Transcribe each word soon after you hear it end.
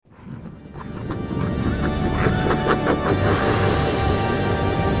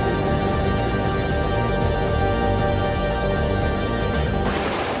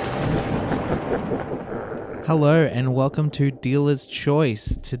Hello and welcome to Dealer's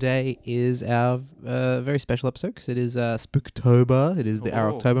Choice. Today is our very special episode because it is Spooktober. It is our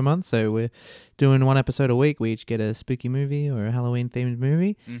October month, so we're doing one episode a week. We each get a spooky movie or a Halloween-themed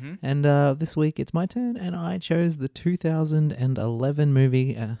movie. Mm-hmm. And this week it's my turn, and I chose the 2011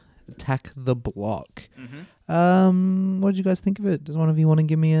 movie Attack the Block. Mm-hmm. What did you guys think of it? Does one of you want to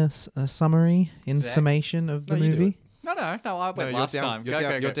give me a summary summation of the movie? No, I went last time.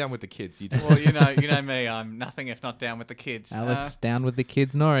 You're down with the kids. You do. Well, you know me. I'm nothing if not down with the kids. Alex, down with the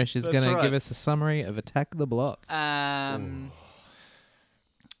kids. Norris is going to give us a summary of Attack the Block.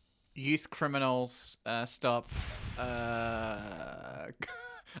 Youth criminals stop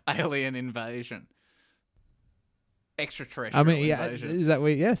alien invasion. Extraterrestrial invasion. Is that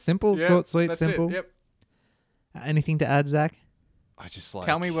what? Yeah, simple, short, sweet, simple. It, yep. Anything to add, Zach? I just like.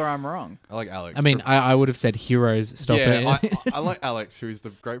 Tell me where I'm wrong. I like Alex. I mean, I would have said heroes stop it. I like Alex, who is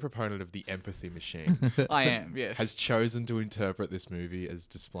the great proponent of the empathy machine. I am, yes. Has chosen to interpret this movie as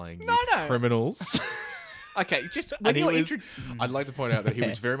displaying No. criminals. Okay, just when you're I'd like to point out that he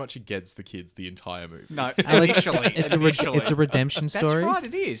was very much against the kids the entire movie. No, Alex, initially. it's a redemption story. That's right,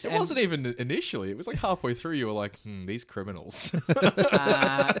 it is. It wasn't even initially. It was like halfway through you were like, these criminals.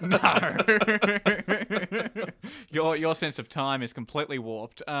 No. Your sense of time is completely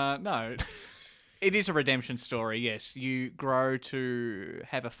warped. No. It is a redemption story, yes. You grow to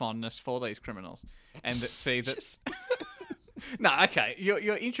have a fondness for these criminals and see that... No, okay.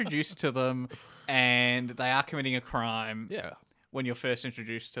 You're introduced to them and they are committing a crime when you're first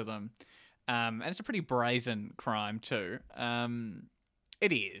introduced to them. And it's a pretty brazen crime too.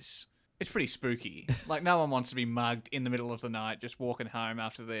 It is. It's pretty spooky. Like, no one wants to be mugged in the middle of the night just walking home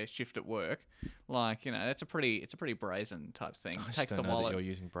after their shift at work. Like, you know, it's a pretty brazen type thing. I just Takes don't the know wallet. that you're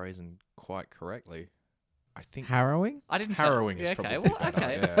using brazen quite correctly. I think Harrowing? I didn't harrowing say, is okay, probably well, better.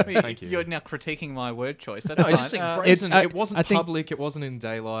 okay. Yeah, I mean, thank you. You're now critiquing my word choice. That's No, fine. I just think brazen. It wasn't I think- public. It wasn't in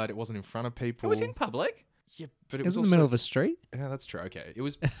daylight. It wasn't in front of people. It was in public. Yeah, but It was in the middle of a street? Yeah, that's true. Okay, it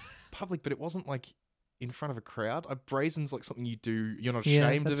was public, but it wasn't like in front of a crowd. Brazen's like something you do. You're not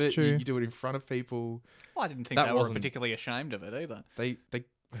ashamed of that's it. You true. do it in front of people. Well, I didn't think That they were wasn't- particularly ashamed of it either. They.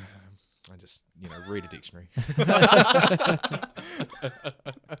 I just read a dictionary.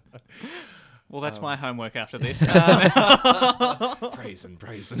 Well, that's my homework after this. Brazen.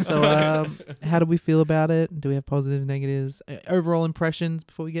 So, how do we feel about it? Do we have positives, negatives? Overall impressions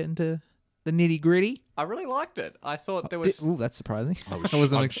before we get into the nitty gritty? I really liked it. I thought there was... Ooh, that's surprising. I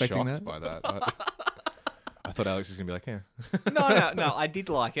wasn't I'm expecting shocked that. by that. I thought Alex was gonna be like, yeah. No, I did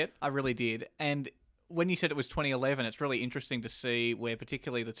like it. I really did. And when you said it was 2011, it's really interesting to see where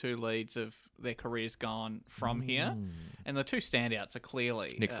particularly the two leads of their careers gone from here. And the two standouts are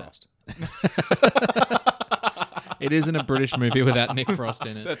clearly... Nick Frost. It isn't a British movie without Nick Frost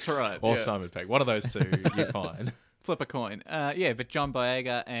in it. That's right. Or yeah. Simon Pegg. One of those two, you're fine. Flip a coin. But John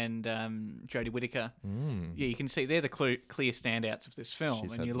Boyega and Jodie Whittaker, you can see they're the clear standouts of this film.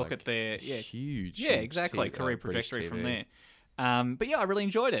 She's and had, you look at their huge, exactly, TV, career British trajectory from TV. there. But yeah, I really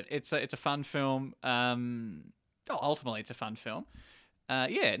enjoyed it. It's a fun film. Ultimately, it's a fun film. I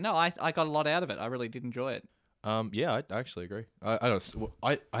got a lot out of it. I really did enjoy it. I actually agree. I don't.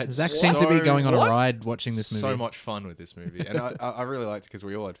 I had Zach seemed to be going on a ride watching this movie. So much fun with this movie, and I really liked it because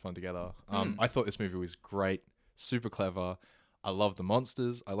we all had fun together. I thought this movie was great, super clever. I love the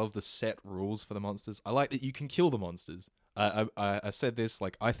monsters. I love the set rules for the monsters. I like that you can kill the monsters. I said this,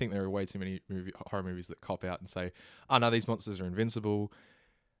 like, I think there are way too many horror movies that cop out and say, "Oh no, these monsters are invincible."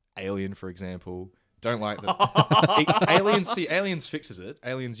 Alien, for example. Don't like that. Aliens fixes it.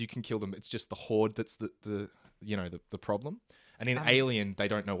 Aliens, you can kill them. It's just the horde that's the problem. And in Alien, they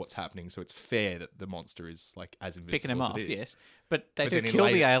don't know what's happening, so it's fair that the monster is like as invincible Picking him as off, it is. yes. But they But do kill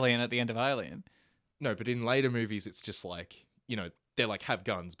the alien at the end of Alien. No, but in later movies, it's just like, they're like have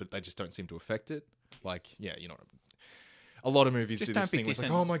guns, but they just don't seem to affect it. Like, a lot of movies Just do don't this be thing where it's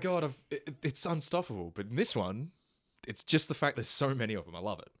like, dissing. oh my God, it's unstoppable. But in this one, it's just the fact there's so many of them. I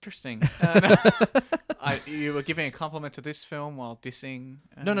love it. Interesting. You were giving a compliment to this film while dissing.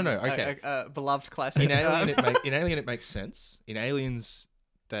 No, okay. A beloved classic. In Alien, it makes sense. In Aliens,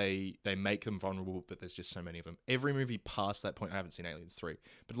 they make them vulnerable, but there's just so many of them. Every movie past that point, I haven't seen Aliens 3,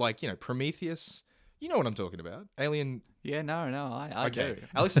 but Prometheus, you know what I'm talking about. Alien. Yeah, no, I Okay, do.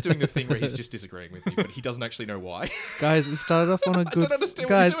 Alex is doing the thing where he's just disagreeing with me, but he doesn't actually know why. Guys, we started off on a good... don't understand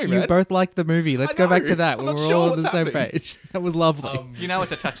what Guys, you're doing, you man. both liked the movie. Let's I go back know. to that I'm when not we're sure all on what's the same happening. page. That was lovely. You know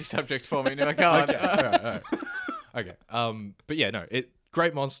it's a touchy subject for me. No, go on. Okay, all right. Okay. But yeah, no,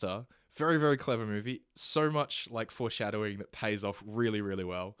 great monster. Very, very clever movie. So much like foreshadowing that pays off really, really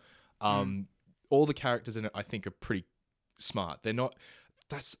well. All the characters in it, I think, are pretty smart. They're not.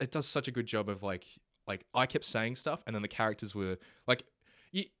 It does such a good job of like like I kept saying stuff, and then the characters were like,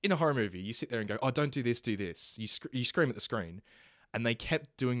 in a horror movie, you sit there and go, "Oh, don't do this, do this." You scream at the screen, and they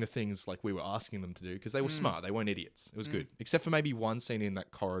kept doing the things like we were asking them to do because they were smart. They weren't idiots. It was good, except for maybe one scene in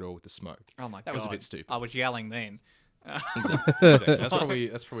that corridor with the smoke. Oh my god, that was a bit stupid. I was yelling then. Exactly.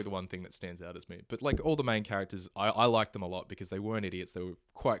 That's probably the one thing that stands out as me. But like all the main characters, I liked them a lot because they weren't idiots. They were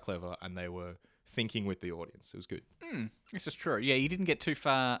quite clever and they were thinking with the audience. It was good. This is true. Yeah, you didn't get too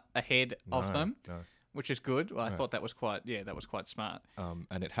far ahead of them, No. which is good. Well, I thought that was quite smart.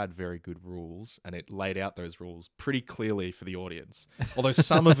 And it had very good rules, and it laid out those rules pretty clearly for the audience. Although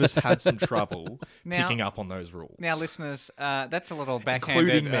some of us had some trouble picking up on those rules. Now, listeners, that's a little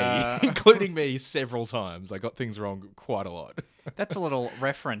backhanded. Including me several times. I got things wrong quite a lot. That's a little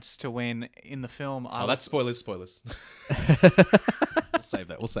reference to when in the film. That's spoilers. We'll save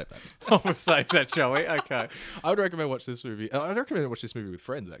that. We'll save that, shall we? Okay. I would recommend watch this movie. I'd recommend watch this movie with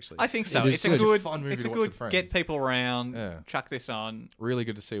friends. Actually, I think so. It's a good fun movie It's to a watch good with friends. get people around. Yeah. Chuck this on. Really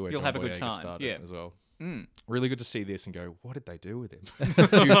good to see where You'll John have a good Boyega time. started as well. Mm. Really good to see this and go, what did they do with him?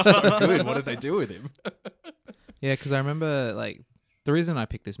 He was so good. What did they do with him? Yeah, because I remember like the reason I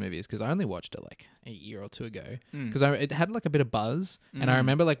picked this movie is because I only watched it like a year or two ago because it had like a bit of buzz, and I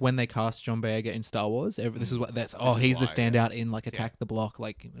remember like when they cast John Boyega in Star Wars, this is what that's he's the standout in like Attack the Block,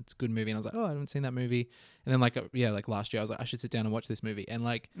 like it's a good movie, and I was like, oh, I haven't seen that movie, and then like like last year I was like, I should sit down and watch this movie, and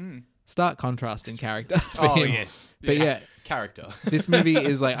like start contrasting character for him. Yes, but yeah. Character. This movie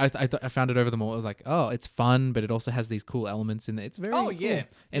is like I found it over the mall. I was like, oh, it's fun, but it also has these cool elements in there. It's very cool.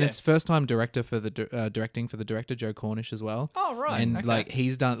 And it's first time director for the directing for the director Joe Cornish as well. Oh right, and okay. like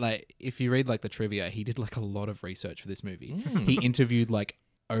he's done like if you read like the trivia, he did like a lot of research for this movie. He interviewed like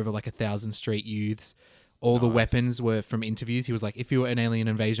over like 1,000 street youths. All the weapons were from interviews. He was like, if an alien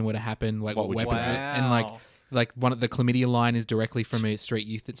invasion were to happen, like what weapons? And like one of the chlamydia line is directly from a street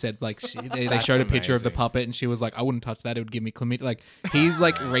youth that said like they showed a picture of the puppet and she was like, I wouldn't touch that, it would give me chlamydia. Like he's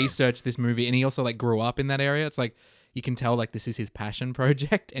like researched this movie, and he also like grew up in that area. It's like you can tell like this is his passion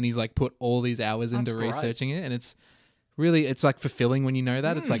project, and he's like put all these hours into researching it, and it's really it's like fulfilling when you know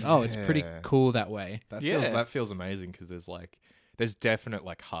that. It's like, oh, it's pretty cool that way. That feels amazing because there's definite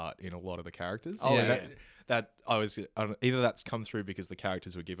like heart in a lot of the characters. That I was either that's come through because the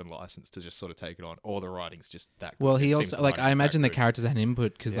characters were given license to just sort of take it on, or the writing's just that good. Well, he also like I imagine the characters had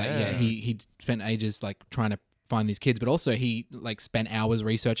input because he spent ages like trying to find these kids, but also he like spent hours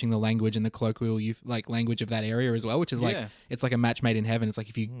researching the language and the colloquial language of that area as well, which is like it's like a match made in heaven. It's like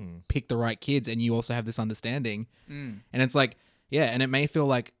if you pick the right kids and you also have this understanding, and it's like and it may feel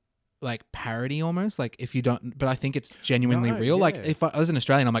like parody almost, like if you don't, but I think it's genuinely real. Like if I was an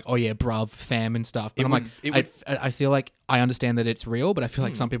Australian, I'm like, oh yeah, bruv, fam and stuff, but I feel like I understand that it's real, but I feel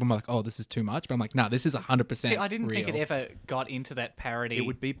like some people are like, oh, this is too much, but I'm like, nah, this is 100% See, I didn't think it real. ever got into that parody. It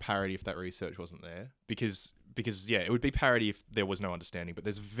would be parody if that research wasn't there, because it would be parody if there was no understanding, but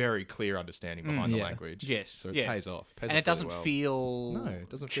there's very clear understanding behind the language. Yes, so it pays off. And it doesn't feel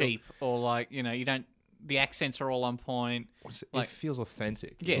cheap or like, you don't. The accents are all on point. It feels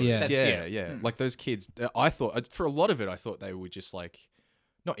authentic. Yeah. Like those kids, I thought for a lot of it, I thought they were just like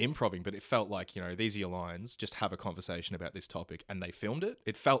not improving, but it felt like these are your lines. Just have a conversation about this topic, and they filmed it.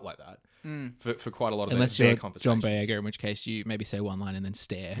 It felt like that for quite a lot of unless their you're conversations. John Boyega, in which case you maybe say one line and then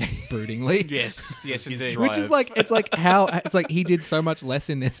stare broodingly. yes, indeed. Which is like it's like he did so much less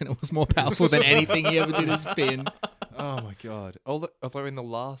in this, and it was more powerful than anything he ever did as Finn. Oh my god! Although in the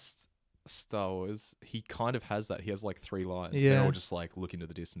last Star Wars, he kind of has that. He has like 3 lines. Yeah. They're all just like look into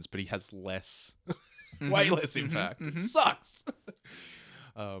the distance, but he has less, way less impact. It sucks.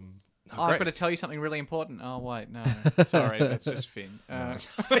 I've got to tell you something really important. Oh wait, no, sorry, that's just Finn. It's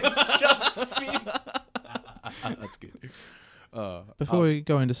just Finn. That's good. Before we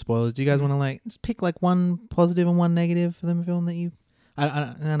go into spoilers, do you guys want to like just pick like one positive and one negative for the film that you?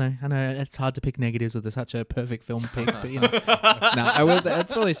 I know it's hard to pick negatives with such a perfect film pick, but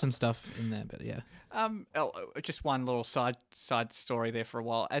it's probably some stuff in there, but yeah. Just one little side story there for a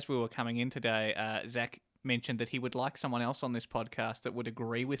while. As we were coming in today, Zach mentioned that he would like someone else on this podcast that would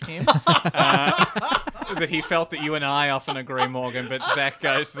agree with him. That he felt that you and I often agree, Morgan, but Zach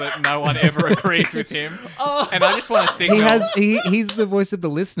goes that no one ever agrees with him. And I just want to signal... He's the voice of the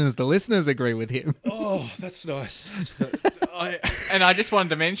listeners. The listeners agree with him. Oh, that's nice. And I just wanted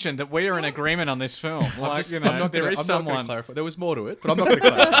to mention that we are in agreement on this film. I'm not going to clarify. There was more to it, but I'm not going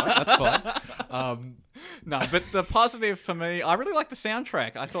to clarify. That's fine. No, but the positive for me, I really like the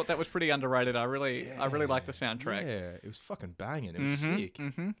soundtrack. I thought that was pretty underrated. I really like the soundtrack. Yeah, it was fucking banging. It was sick.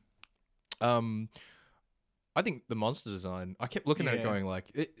 I think the monster design, I kept looking at it going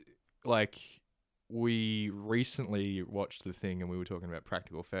like we recently watched The Thing and we were talking about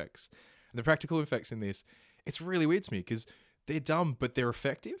practical effects. And the practical effects in this, it's really weird to me because they're dumb, but they're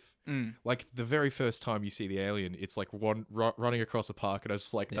effective. Like the very first time you see the alien, it's like running across a park, and I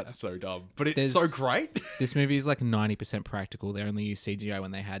was like, that's so dumb, but it's so great. This movie is like 90% practical. They only use CGI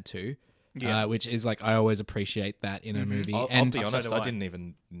when they had to. Yeah. Which is like, I always appreciate that in a movie. I'll and be honest, so do I I. didn't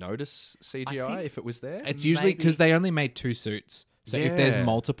even notice CGI if it was there. it's usually because they only made 2 suits. So if there's Yeah.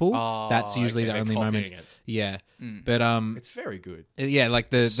 multiple, that's usually the they're only copying moments. it. Yeah. But It's very good. yeah, like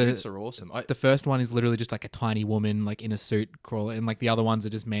The the suits are awesome. the first one is literally just like a tiny woman like in a suit crawling, and like the other ones are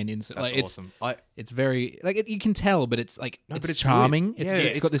just men in suits. That's Like, awesome. it's very like you can tell, but it's like No, it's but it's charming. good. It's, Yeah,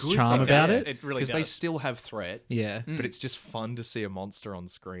 it's got it's this good charm though. about does. it. It really because they does. still have threat. Yeah. But it's just fun to see a monster on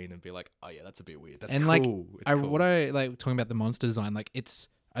screen and be like, oh yeah, that's a bit weird. That's And cool. like It's cool. what I like talking about the monster design, like it's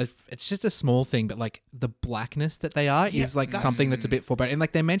just a small thing, but like the blackness that they are is like something that's a bit foreboding. And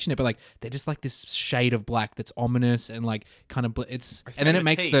like they mention it, but like they're just like this shade of black that's ominous and like kind of it's, and then And it the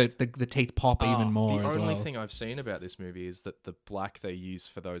makes teeth. the teeth pop even more The as only well. thing I've seen about this movie is that the black they use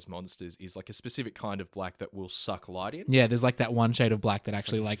for those monsters is like a specific kind of black that will suck light in. Yeah, there's like that one shade of black that It's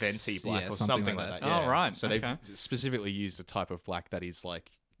actually like venti black yeah, or something like that. Oh, Yeah. right. So Okay. they've specifically used a type of black that is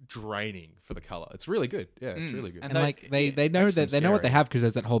like draining for the color. It's really good. Yeah, it's really good. And they- like they know makes them that they know what they scary. have because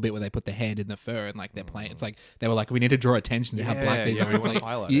there's that whole bit where they put the head in the fur and like they're playing. It's like they were like, we need to draw attention to how black Yeah, these yeah, are. we It's wanna like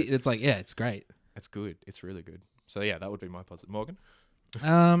highlight you, it. it's like yeah, it's great. It's good. It's really good. So yeah, that would be my positive. Morgan?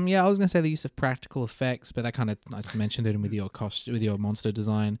 Yeah, I was gonna say the use of practical effects, but that kind of I mentioned it with your with your monster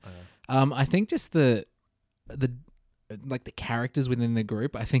design. I think just the like the characters within the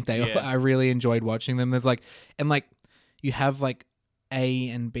group. I think Yeah. I really enjoyed watching them. There's like and like you have like A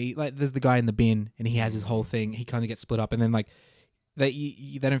and B. Like there's the guy in the bin, and he has his whole thing. He kind of gets split up, and then like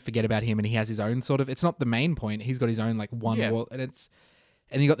they don't forget about him, and he has his own sort of. It's not the main point. He's got his own like one Yeah. wall,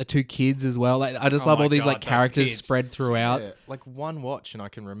 and you got the 2 kids as well. Like I just Oh love my all these God, like those characters kids. spread throughout. Yeah, like one watch, and I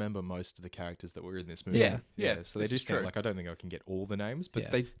can remember most of the characters that were in this movie. Yeah. Yeah, So they this do is stand true. like I don't think I can get all the names, but Yeah.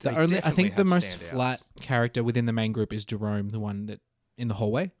 they The only I definitely think the have most standouts. flat character within the main group is Jerome, the one that in the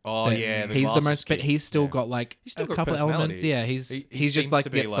hallway. Oh That- yeah, he's the glasses most, but kid. he's still Yeah. got like He's still a got couple elements. personality. Yeah, he's He just seems like to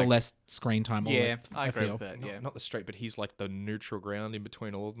be, gets the like- less screen time. all Yeah, the- I agree feel. with that. Yeah. Not the straight, but he's like the neutral ground in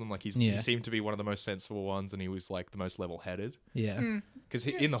between all of them. Like he Yeah. seemed to be one of the most sensible ones, and he was like the most level-headed. Yeah, Because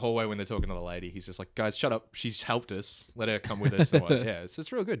in the hallway when they're talking to the lady, he's just like, "Guys, shut up. She's helped us. Let her come with us." And what. Yeah,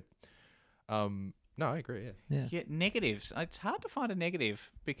 it's real good. No, I agree. Yeah. Yeah, negatives. It's hard to find a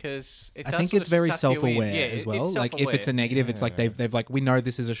negative because it I does think sort it's of very suck you in. self-aware Yeah, as it's well. Like if it's a self-aware. negative, it's like Yeah. they've like we know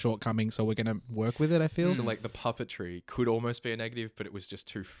this is a shortcoming, so we're gonna work with it. I feel. So like the puppetry could almost be a negative, but it was just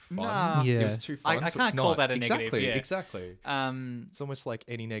too fun. Nah. Yeah. It was too I fun. so can't it's call not. that a negative, Exactly. yeah. Exactly. Um, It's almost like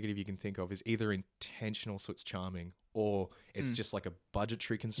any negative you can think of is either intentional, so it's charming, or it's just like a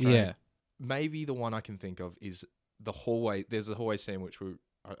budgetary constraint. Yeah. Maybe the one I can think of is the hallway. There's a hallway scene which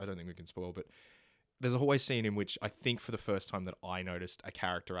I don't think we can spoil, but there's a hallway scene in which I think for the first time that I noticed a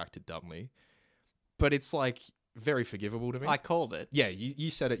character acted dumbly, but it's like very forgivable to me. I called it. Yeah, you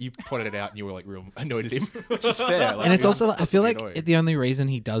said it. You pointed it out, and you were like real annoyed at him, which is fair. Like, And it's it also was I feel like possibly annoying. the only reason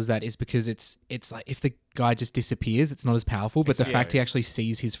he does that is because it's like if the guy just disappears, it's not as powerful. But the Exactly. fact he actually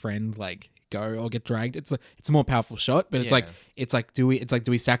sees his friend like go or get dragged, it's a more powerful shot. But it's like do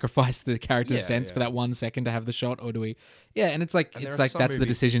we sacrifice the character's Yeah, sense for yeah. that 1 second to have the shot, or do we? Yeah, and it's like And there it's are like some that's the movies-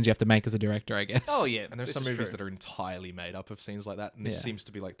 decisions you have to make as a director, I guess. Oh yeah, And there's this some is movies true. that are entirely made up of scenes like that, and this Yeah. seems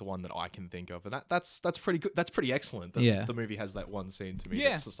to be like the one that I can think of, and that's pretty good. That's pretty excellent. That Yeah. the movie has that one scene to me Yeah.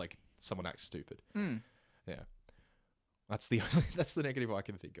 that's just like someone acts stupid. Mm. Yeah, that's the only, that's the negative I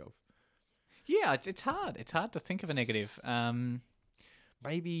can think of. Yeah, it's hard. It's hard to think of a negative.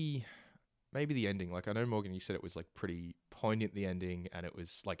 Maybe the ending. Like I know Morgan, you said it was like pretty poignant, the ending, and it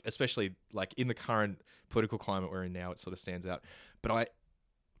was like especially like in the current political climate we're in now, it sort of stands out. But I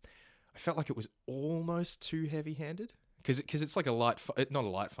felt like it was almost too heavy-handed because it's like a not a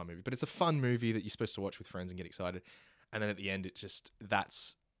light fun movie, but it's a fun movie that you're supposed to watch with friends and get excited. And then at the end,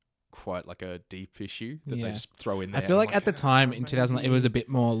 that's quite like a deep issue that Yeah. they just throw in I there. feel I'm like at the time in 2000, it was a bit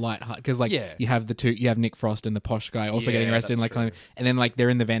more lighthearted because like Yeah. you have Nick Frost and the posh guy also getting Yeah, arrested, and that's like kind of, true. and then like they're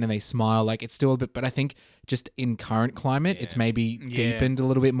in the van and they smile, like it's still a bit. But I think just in current climate, it's Yeah. maybe Yeah. deepened a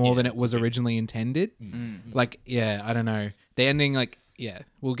little bit more Yeah, than it it's a was bit- originally intended. Like yeah, I don't know. The ending, like yeah,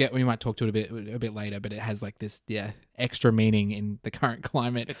 we might talk to it a bit later, but it has like this extra meaning in the current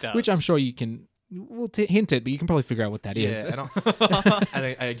climate, It does. which I'm sure we'll hint it, but you can probably figure out what that is. Yeah,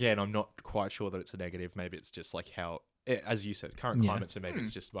 and again, I'm not quite sure that it's a negative. Maybe it's just like how, as you said, current Yeah. climate. So maybe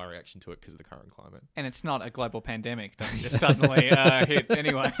it's just my reaction to it because of the current climate. and it's not a global pandemic. Doesn't just suddenly hit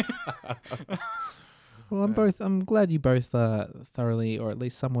anyway. Well, I'm glad you both thoroughly, or at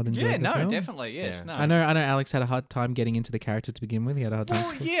least somewhat enjoyed Yeah, the no, film. definitely, yes. Yeah. No. I know Alex had a hard time getting into the character to begin with. He had a hard time.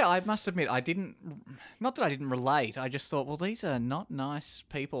 Well, yeah, I must admit, I didn't. Not that I didn't relate. I just thought, well, these are not nice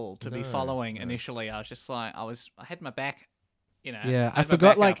people to be No, following. no. Initially, I was just like, I had my back. Yeah, I had my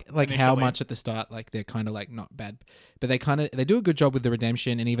forgot back up like how initially. much at the start like they're kind of like not bad, but they do a good job with the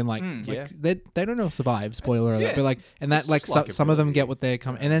redemption and even like, Yeah. they don't all survive. Spoiler alert, yeah. but like and that It's like just some of them likability. get what they're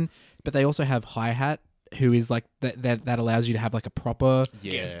coming and then but they also have Hi-Hat who is like that allows you to have like a proper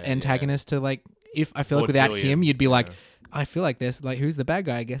Yeah. antagonist to like if I feel like without Vaudevillian, him you'd be like yeah. I feel like this like who's the bad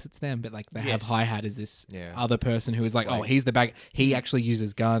guy? I guess it's them, but like they have Yes. Hi-Hat as this Yeah. other person who is like, oh, like- he's the bad. He actually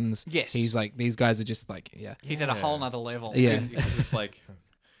uses guns. Yes. he's like these guys are just like He's at a Yeah. whole nother level. Yeah. Because it's like,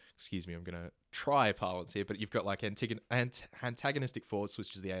 excuse me, I'm gonna try parlance here, but you've got like antagonistic force,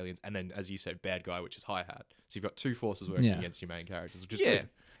 which is the aliens, and then as you said, bad guy, which is Hi-Hat. So you've got two forces working Yeah. against your main characters, which is Yeah. good.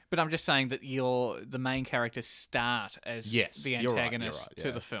 But I'm just saying that the main characters start as Yes, the you're right, antagonist to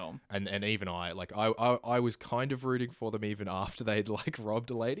yeah. the film. And even I was kind of rooting for them even after they'd like robbed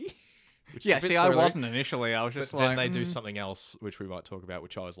a lady. Which is Yeah, a bit see, I spoilery. wasn't initially. I was But just then like, they do something else, which we might talk about,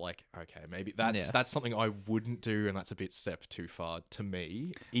 which I was like, okay, maybe that's something I wouldn't do, and that's a bit step too far to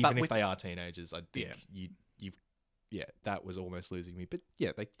me. Even if with- they are teenagers, I think that was almost losing me. But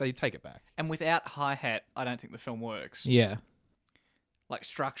yeah, they take it back. And without Hi-Hat, I don't think the film works. yeah. Like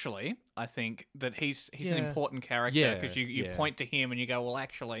structurally, I think that he's an Yeah. important character Yeah, because you yeah. point to him and you go, well,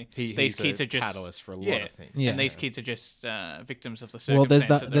 actually, These these kids a are just catalyst for a lot yeah, of things. Yeah. and these kids are just victims of the Well, circumstance. there's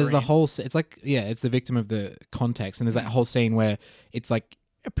that there's they're the in. whole it's like it's the victim of the context, and there's that whole scene where it's like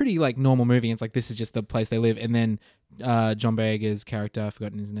a pretty like normal movie. And it's like this is just the place they live, and then John Boyega's character, I've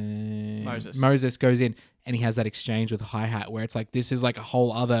forgotten his name, Moses goes in and he has that exchange with Hi-Hat where it's like this is like a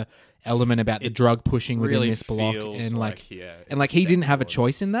whole other element about the drug pushing within really this block, feels and like yeah, and like he didn't have a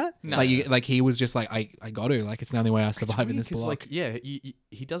choice towards- in that. No. Like he was just like I got to like it's the only way I survive in this block. Like, yeah,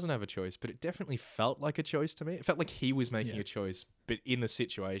 he doesn't have a choice, but it definitely felt like a choice to me. It felt like he was making a choice, but in the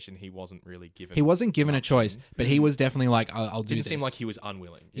situation, he wasn't really given. He wasn't given a an choice, option. but he was definitely like I'll do Didn't this. seem like he was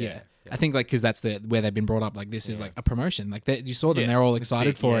unwilling. Yeah. Yeah. I think like because that's where they've been brought up. Like this is like a promotion. Like you saw them; Yeah. they're all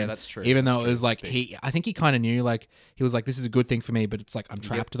excited big. for Yeah, it. that's true. Even That's though it true. was like That's big. I think he kind of knew. Like he was like, "This is a good thing for me," but it's like I'm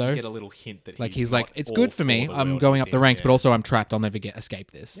trapped You though. get a little hint that Like he's he's like, not "It's all good for me. the I'm world going he's up the in." ranks, Yeah. but also I'm trapped. I'll never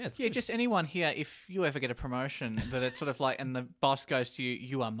escape this." Yeah, it's Yeah, just anyone here, if you ever get a promotion, that it's sort of like, and the boss goes to you,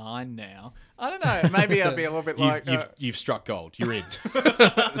 you are mine now. I don't know. Maybe I'd be a little bit like, You've struck gold. You're in.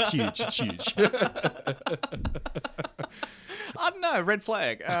 It's huge. It's huge. I don't know, red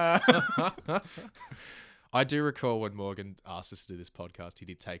flag. I do recall when Morgan asked us to do this podcast, he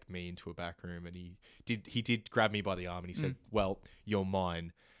did take me into a back room and he did grab me by the arm and he said, "Well, you're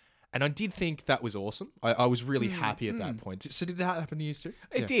mine." And I did think that was awesome. I was really happy at that point. So did that happen to you too?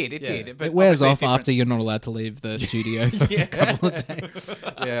 It did. But It wears obviously off different- after you're not allowed to leave the studio for a couple of days.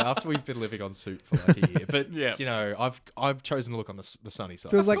 Yeah, after we've been living on soup for like a year. But Yeah. you know, I've chosen to look on the sunny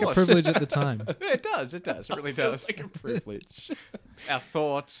side. Feels like a course. privilege at the time. Yeah, it does. It really does. Feels like a privilege. Our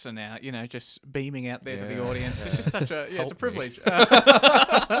thoughts and our, just beaming out there to the Yeah, audience. It's just such a, it's a Help me. privilege.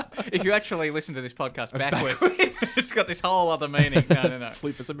 If you actually listen to this podcast backwards, it's got this whole other meaning. No.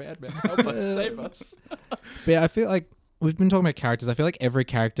 Fleep is a madman. Help us, save us. But yeah, I feel like we've been talking about characters. I feel like every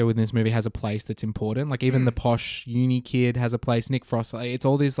character within this movie has a place that's important. Like even the posh uni kid has a place. Nick Frost. Like, it's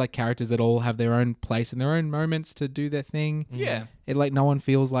all these like characters that all have their own place and their own moments to do their thing. Yeah. It like no one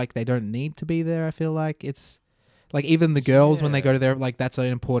feels like they don't need to be there. I feel like it's like even the girls when they Yeah. go to their like that's an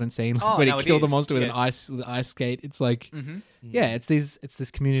important scene. Like, Oh, when no, he it killed the is. monster with Yeah. an ice skate. It's like Mm-hmm. yeah, it's this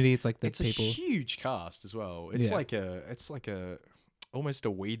community. It's like the It's people. a huge cast as well. It's Yeah. like a almost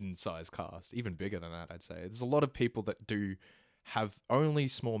a Whedon-sized cast, even bigger than that. I'd say there's a lot of people that do have only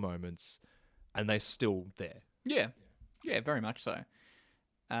small moments, and they're still there. Yeah. Yeah, very much so.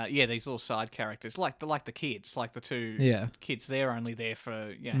 These little side characters, like the kids, like the two Yeah. kids, they're only there for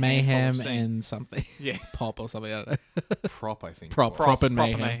handful Mayhem of scenes. and something. Yeah. Pop or something. I don't know. Prop, I think. Prop. it was. Prop and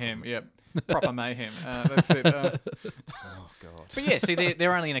Proper mayhem. Yep. Proper mayhem. That's it. Oh god. But yeah, see,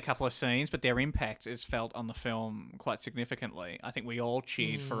 they're only in a couple of scenes, but their impact is felt on the film quite significantly. I think we all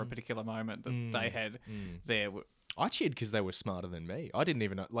cheered for a particular moment that they had there. I cheered because they were smarter than me. I didn't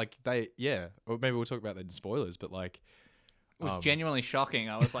even know. Like or maybe we'll talk about that in spoilers. But like, It was genuinely shocking.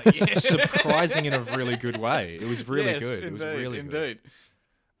 I was like, yeah. surprising in a really good way. It was really Yes, good. It was really indeed. good.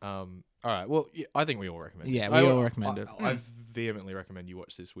 All right. Well, I think we all recommend it. Yeah, we all recommend it. I vehemently recommend you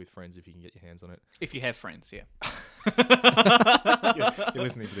watch this with friends if you can get your hands on it. If you have friends, yeah. You're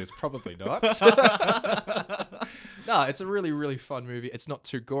listening to this, probably not. No, it's a really, really fun movie. It's not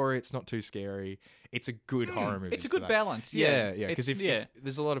too gory. It's not too scary. It's a good horror movie. It's a for good that. balance. Yeah. Because if yeah.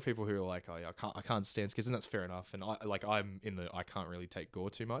 there's a lot of people who are like, oh yeah, I can't stand scares, and that's fair enough. And I can't really take gore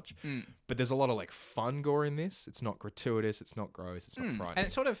too much. But there's a lot of like fun gore in this. It's not gratuitous. It's not gross. It's not frightening. And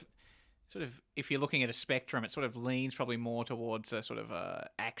it's sort of, if you're looking at a spectrum, it sort of leans probably more towards a sort of a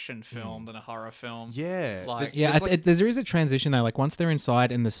action film than a horror film. yeah. Like- Yeah, there's like- there is a transition though. Like once they're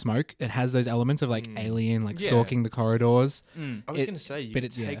inside in the smoke, it has those elements of like alien, like Yeah. stalking the corridors. I was it- going to say, you but can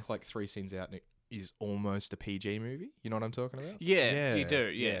it's- yeah. take like 3 scenes out and it is almost a PG movie. You know what I'm talking about? Yeah, you do,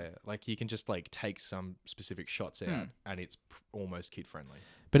 yeah. Like you can just like take some specific shots out and it's almost kid friendly.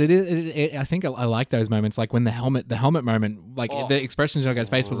 But I think I like those moments, like when the helmet moment, like the expression on guy's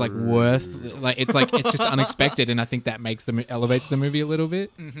face was like it's just unexpected, and I think that makes elevates the movie a little bit.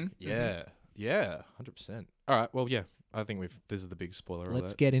 Yeah. 100%. All right. Well, yeah. I think this is the big spoiler alert.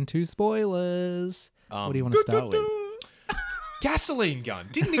 Let's get into spoilers. What do you want to start with? Gasoline gun.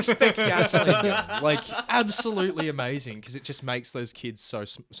 Didn't expect gasoline gun. Like absolutely amazing because it just makes those kids so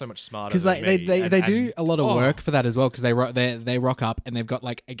much smarter. Because than me. they do a lot of oh, work for that as well. Because they rock up and they've got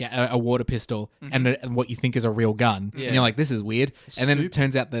like a water pistol and what you think is a real gun, and you're like, this is weird. And then it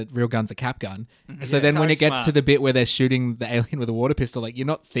turns out the real gun's a cap gun. And so then So when it gets smart. to the bit where they're shooting the alien with a water pistol, like you're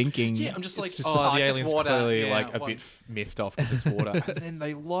not thinking. Yeah, I'm just like, it's the just alien's water, clearly yeah, like a what- bit miffed off because it's water, and then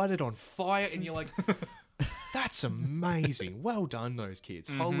they light it on fire, and you're like, that's amazing. Well done, those kids.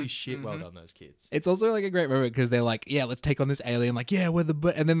 Holy shit, well done, those kids. It's also like a great moment because they're like, yeah, let's take on this alien. Like, yeah,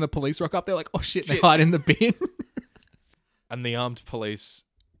 and then the police rock up. They're like, oh shit, they hide in the bin. And the armed police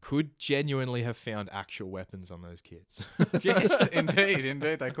could genuinely have found actual weapons on those kids. Yes, indeed,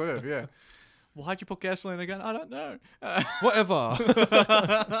 they could have. Yeah. Why'd you put gasoline in a gun? I don't know.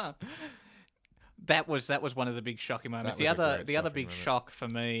 Whatever. That was one of the big shocking moments. That was a great The other shocking big moment. shock for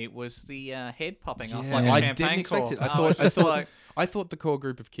me was the head popping off Yeah. like a I champagne didn't expect cork. it. I thought the core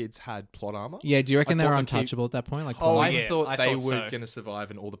group of kids had plot armor. Yeah, do you reckon I they were thought the key- untouchable at that point? Like, Oh, I yeah, thought I they thought were so. going to survive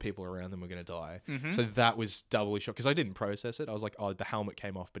and all the people around them were going to die. So that was doubly shocked because I didn't process it. I was like, oh, the helmet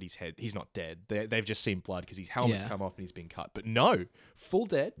came off, but he's not dead. They've just seen blood because his helmet's Yeah. come off and he's been cut. But no, full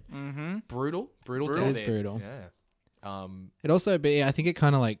dead. Brutal it dead. is brutal. Yeah. It also, but yeah, I think it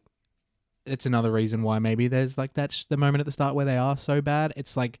kind of like, it's another reason why maybe there's like that's the moment at the start where they are so bad.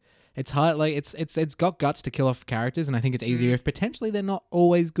 It's like it's hard, like it's got guts to kill off characters, and I think it's easier if potentially they're not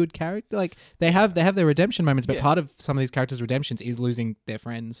always good characters. Like they have their redemption moments, but Yeah. part of some of these characters' redemptions is losing their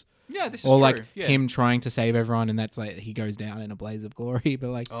friends, Yeah, this is or true. like yeah. him trying to save everyone, and that's like he goes down in a blaze of glory. But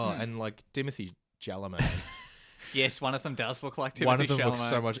like, Oh, and like Timothy Chalamet. Yes, one of them does look like Timothy One of them Chalamet. looks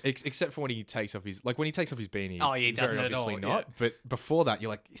so much, except for when he takes off his beanie. Oh, it's he doesn't very at all, obviously yeah. not. But before that, you're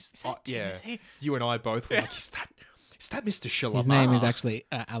like, yeah. Timothy? You and I both were like, is that Mr. Chalamet? his name is actually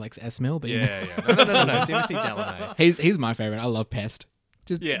Alex S. Mill, but you know. Yeah. No. Timothy Chalamet. he's my favorite. I love Pest.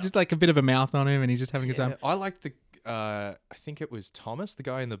 Yeah. Just like a bit of a mouth on him, and he's just having a good Yeah, time. I like I think it was Thomas, the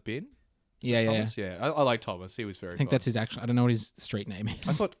guy in the bin. Is it Yeah. Thomas? Yeah. I like Thomas. He was very. I think fun. that's his actual. I don't know what his street name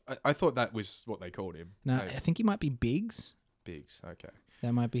is. I thought that was what they called him. No, Hey, I think he might be Biggs. Biggs. Okay.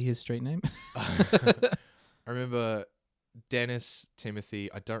 That might be his street name. I remember Dennis,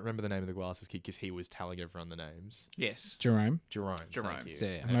 Timothy. I don't remember the name of the glasses kid because he was telling everyone the names. Yes. Jerome. Jerome. Jerome. Thank you. So,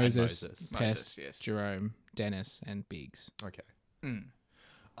 yeah, And Moses, Moses. Pest, Moses, yes. Jerome, Dennis, and Biggs. Okay. Mm.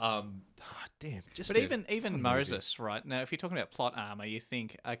 Damn. Just But a even fun movie. Moses, right now, if you're talking about plot armor, you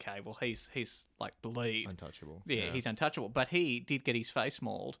think, okay, well he's like the lead. Untouchable. Yeah, he's untouchable. But he did get his face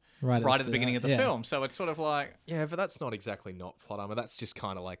mauled Right at the beginning of the yeah. film, so it's sort of like, Yeah, but that's not exactly not plot armor. That's just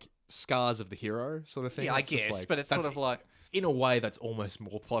kind of like scars of the hero sort of thing. yeah, I That's just guess. like- But it's that's- sort of like, in a way, that's almost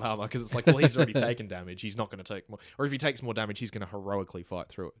more plot armor because it's like, well, he's already taken damage. He's not going to take more, or if he takes more damage, he's going to heroically fight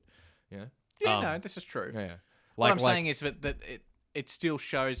through it. Yeah. yeah, no, this is true. Yeah. What I'm saying is that it still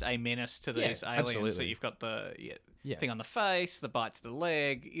shows a menace to Yeah, these aliens. absolutely. That you've got the Yeah. thing on the face, the bite to the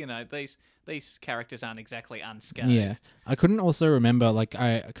leg. You know, these characters aren't exactly unscathed. Yeah, I couldn't also remember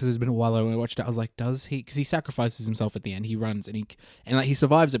because it's been a while when I watched it. I was like, does he? Because he sacrifices himself at the end. He runs and he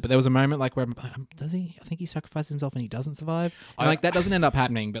survives it. But there was a moment like where I'm like, does he? I think he sacrifices himself and he doesn't survive. And like that doesn't end up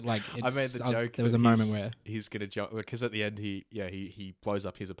happening. But like, I made the joke. There was that a moment where he's gonna jump because at the end he blows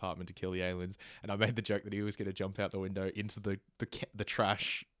up his apartment to kill the aliens, and I made the joke that he was gonna jump out the window into the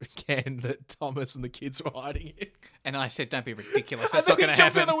trash can that Thomas and the kids were hiding in. And I said, don't be ridiculous. And That's then not he going to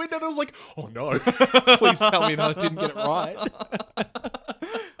jumped happen. out the window, and I was like, "Oh no! Please tell me that I didn't get it right."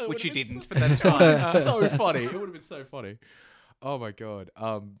 Which you It would've been didn't, but that's It would have fine. been so funny. It would have been so funny. Oh my god.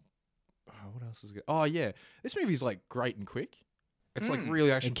 What else was good? Oh yeah, this movie's like great and quick. It's like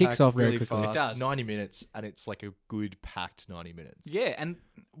really action. It kicks off very really quickly. fast. It does. 90 minutes, and it's like a good packed 90 minutes. Yeah, and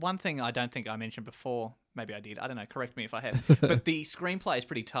one thing I don't think I mentioned before, maybe I did, I don't know, correct me if I have, but the screenplay is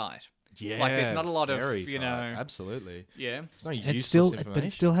pretty tight. Yeah, Like, there's not a lot of, very you tight. know- Absolutely. Yeah. It's no It's useless still, information. but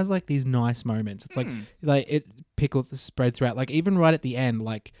it still has like these nice moments. It's Hmm. like it pickles spread throughout. Like even right at the end,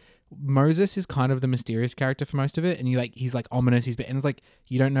 like Moses is kind of the mysterious character for most of it, and he's like ominous. And it's like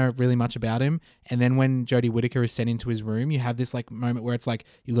you don't know really much about him. And then when Jodie Whittaker is sent into his room, you have this like moment where it's like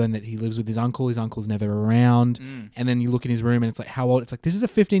you learn that he lives with his uncle. His uncle's never around, and then you look in his room and it's like how old? It's like this is a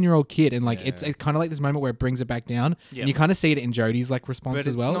 15-year-old kid, and like it's kind of like this moment where it brings it back down, and you kind of see it in Jodie's like response But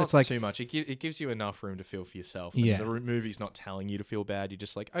as well. Not It's like too much. It gives you enough room to feel for yourself. And Yeah. the movie's not telling you to feel bad. You're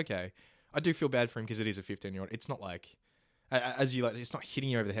just like, okay, I do feel bad for him because it is a 15-year-old. It's not like, as you like, it's not hitting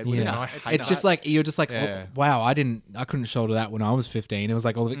you over the head with it. Yeah. And I hate It's just like you're just like, Yeah. oh, wow, I couldn't shoulder that when I was 15. It was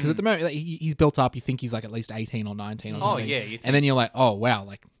like all of it because at the moment like, he's built up. You think he's like at least 18 or 19 or Oh, something. yeah, you think- and then you're like, oh wow,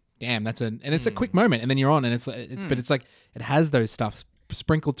 like damn, and it's a quick moment, and then you're on, and but it's like it has those stuff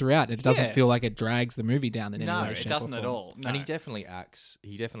sprinkled throughout. And it doesn't Yeah. feel like it drags the movie down in any No, way. it shape, or doesn't at form. all. No. And he definitely acts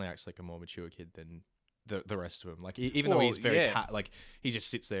like a more mature kid than the rest of them. Like even though Well, he's very yeah. like he just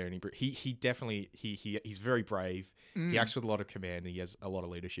sits there and he definitely he's very brave. He acts with a lot of command. And he has a lot of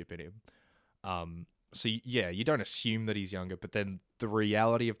leadership in him. So yeah, you don't assume that he's younger, but then the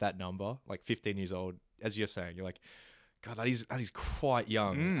reality of that number, like 15 years old, as you're saying, you're like, God, that is quite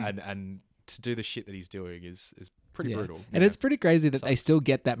young, and to do the shit that he's doing is pretty Yeah. brutal. you And know? it's pretty crazy that they Sucks. still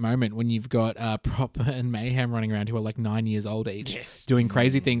get that moment when you've got Proper and Mayhem running around who are like 9 years old each, Yes. doing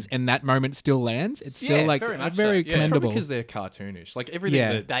crazy things, and that moment still lands. It's still Yeah, like very much so. very Yeah. It's probably commendable. because they're cartoonish. Like everything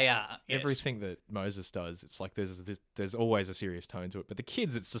Yeah. that They are. Yes. everything that Moses does, it's like there's always a serious tone to it. But the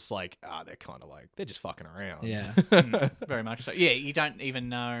kids, it's just like they're kind of like they're just fucking around. Yeah. Very much so. Yeah, you don't even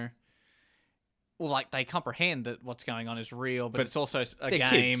know. Well, like they comprehend that what's going on is real, but it's also a they're game.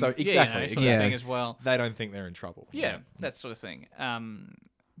 kids, so yeah, exactly, sort of exactly. thing as well. They don't think they're in trouble. Yeah, that sort of thing.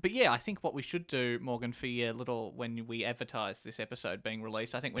 But yeah, I think what we should do, Morgan, for your little when we advertise this episode being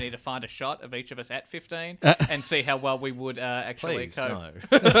released, I think we need to find a shot of each of us at 15 and see how well we would actually Please, cope. no.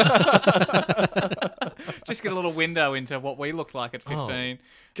 Just get a little window into what we looked like at 15.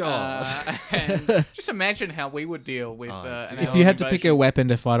 God. And just imagine how we would deal with an dear. If you alien had to pick a invasion. weapon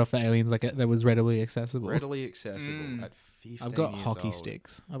to fight off the aliens like that was readily accessible. Readily accessible at 15 I've got years hockey old.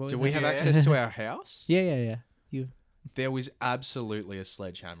 sticks. I've always Do we had- have Yeah. access to our house? Yeah. You. There was absolutely a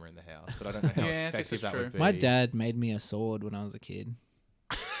sledgehammer in the house, but I don't know how Yeah, this effective is that true. would be. My dad made me a sword when I was a kid.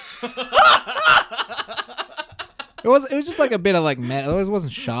 It was just like a bit of like metal. It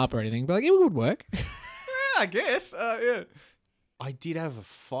wasn't sharp or anything, but like it would work. Yeah, I guess. Yeah. I did have a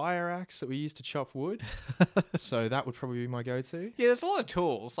fire axe that we used to chop wood, so that would probably be my go-to. Yeah, there's a lot of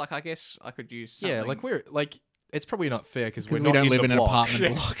tools. Like, I guess I could use something. Yeah, like we're like it's probably not fair because Because we we don't not live in, in the an block.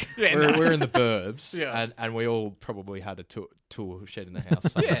 apartment block. Yeah, we're, no. we're in the burbs, Yeah. and we all probably had a tool shed in the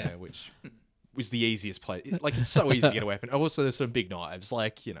house somewhere, Yeah. which was the easiest place. Like it's so easy to get a weapon. Also, there's some big knives.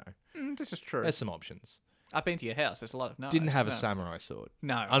 Like This is true. there's some options. I've been to your house. There's a lot of knives. Didn't have a no. samurai sword.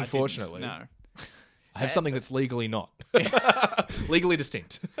 No, I didn't. Unfortunately. No. I have something that's legally not legally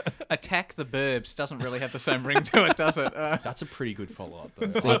distinct. Attack the Burbs doesn't really have the same ring to it, does it? That's a pretty good follow-up. Though.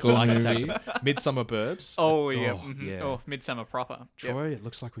 Sequel I can movie. take it. Midsummer Burbs. Oh, yeah. Oh, mhm. yeah. Oh, Midsummer proper. Yep. Troy, it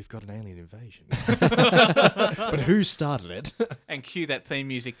looks like we've got an alien invasion. But who started it? And cue that theme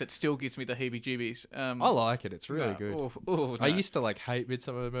music that still gives me the heebie-jeebies. I like it. It's really good. I used to like hate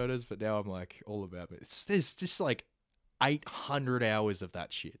Midsummer Murders, but now I'm like all about it. There's just like 800 hours of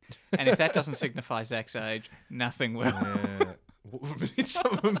that shit. And if that doesn't signify Zach's age, nothing will. Yeah.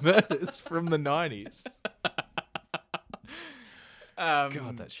 Midsummer Murders from the 90s.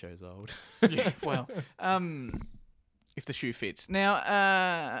 God, that show's old. Yeah, well, if the shoe fits.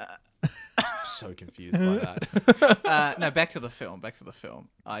 Now, So confused by that. no, back to the film.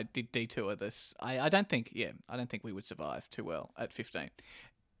 I did detour this. I don't think we would survive too well at 15.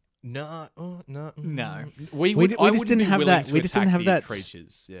 No. No. We We I just wouldn't didn't be have willing that- to we just didn't attack have the that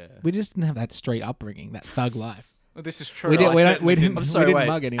creatures. Yeah. We just didn't have that straight upbringing, that thug life. Well, this is true. We didn't- I we don't- certainly we didn't- I'm we sorry, didn't wait.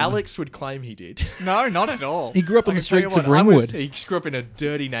 mug anyone. Alex would claim he did. No, not at all. He grew up on I the can tell you streets of what, I was- Ringwood. He grew up in a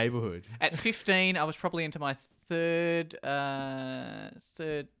dirty neighborhood. At 15, I was probably into my third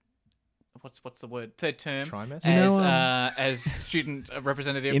what's the word? Third term Trimester? You know, as student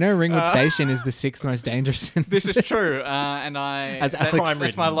representative. You know, Ringwood Station is the sixth most dangerous. In This is true, and As Alex-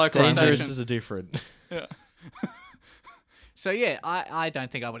 that's my local Dangerous station. is a different. So yeah, I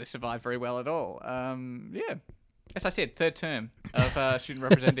don't think I would have survived very well at all. Yeah, as I said, third term of student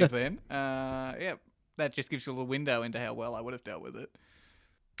representative. Then, yeah, that just gives you a little window into how well I would have dealt with it.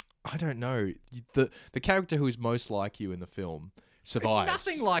 I don't know. The character who is most like you in the film, survives. There's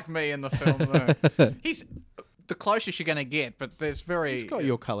nothing like me in the film, though. He's the closest you're going to get, but there's very... He's got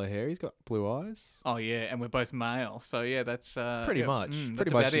your colour hair. He's got blue eyes. Oh, yeah, and we're both male. So, yeah, that's... Pretty yeah, much. that's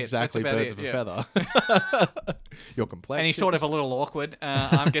Pretty about much it. exactly That's about birds it, of a yeah. feather. Your complexion. And he's sort of a little awkward.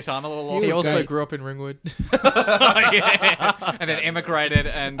 I guess I'm a little awkward. He also great. grew up in Ringwood. Yeah. And then emigrated,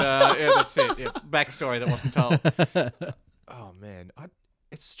 and yeah, that's it. Yeah. Backstory that wasn't told. Oh, man.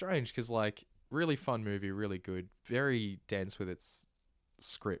 It's strange because, like, really fun movie, really good, very dense with its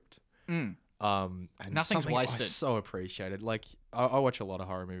script. Mm. And Nothing's something wasted. I so appreciated. Like, I watch a lot of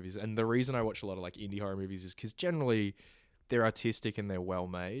horror movies, and the reason I watch a lot of like indie horror movies is because generally they're artistic and they're well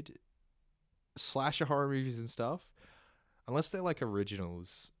made. Slasher horror movies and stuff, unless they're like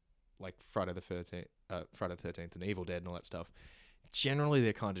originals, like Friday the 13th and Evil Dead and all that stuff. Generally,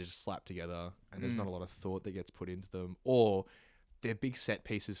 they're kind of just slapped together, and there's not a lot of thought that gets put into them, or they're big set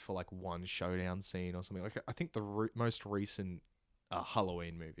pieces for like one showdown scene or something. Like I think the most recent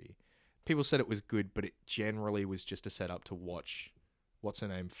Halloween movie. People said it was good, but it generally was just a setup to watch, what's her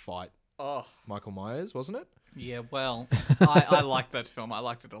name, fight Oh, Michael Myers, wasn't it? yeah, well, I liked that film. I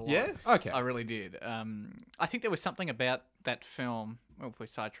liked it a lot. Yeah? Okay. I really did. I think there was something about that film, well, if we're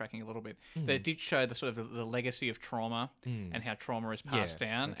sidetracking a little bit, that it did show the sort of the legacy of trauma and how trauma is passed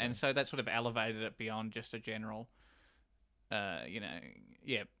down. okay. And so that sort of elevated it beyond just a general,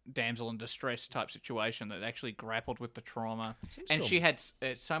 damsel in distress type situation that actually grappled with the trauma. And cool. she had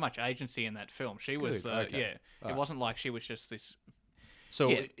so much agency in that film. She was, Good, okay. it Alright. wasn't like she was just this. So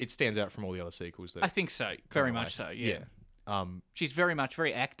yeah. it stands out from all the other sequels. That I think so, very much so, yeah. She's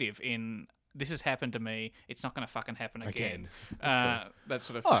very active in, this has happened to me, it's not going to fucking happen again. That's cool. That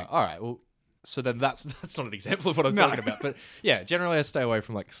sort of Oh, thing. all right. Well, so then that's not an example of what I'm No. talking about. But yeah, generally I stay away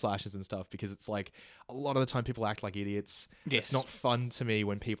from like slashes and stuff because it's like a lot of the time people act like idiots. Yes. It's not fun to me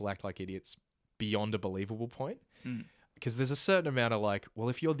when people act like idiots beyond a believable point. Mm. Because there's a certain amount of like, well,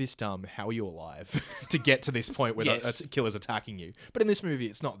 if you're this dumb, how are you alive to get to this point where Yes. the killer's attacking you? But in this movie,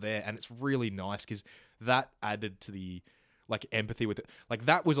 it's not there, and it's really nice because that added to the like empathy with it. Like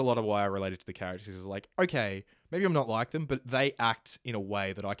that was a lot of why I related to the characters. Is like, okay, maybe I'm not like them, but they act in a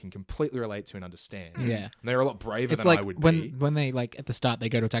way that I can completely relate to and understand. Yeah. And they're a lot braver It's than like I would when be. when they like at the start they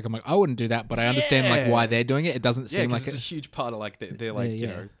go to attack. I'm like, I wouldn't do that, but I understand like why Yeah. they're doing it. It doesn't Yeah, seem 'cause like it's a it. huge part of like their like you Yeah.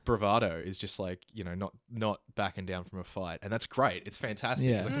 know bravado is just like not backing down from a fight, and that's great. It's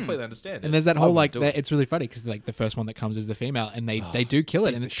fantastic. 'cause Yeah. I completely understand it. And there's that I whole wouldn't like do that, it. it's really funny because like the first one that comes is the female, and they do kill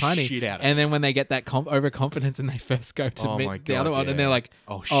it, beat and the it's tiny. shit out of And then when they get that overconfidence and they first go to Oh meet my the other God, one, and yeah. they're like,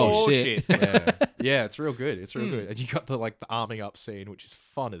 Oh, oh shit. shit. yeah, yeah, it's real good. It's real good. And you got the like the arming up scene, which is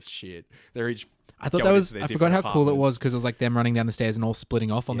fun as shit. They're each. I thought that going was. into I their forgot how different cool it was apartments. because it was like them running down the stairs and all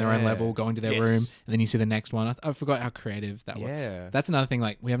splitting off on their own Yeah. level, going to their Yes. room, and then you see the next one. I forgot how creative that was. Yeah. That's another thing.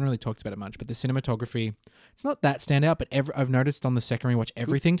 Like we haven't really talked about it much, but the cinematography, it's not that standout. But I've noticed on the second rewatch,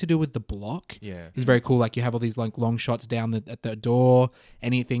 everything to do with the block Yeah. is very cool. Like you have all these like long shots down at the door,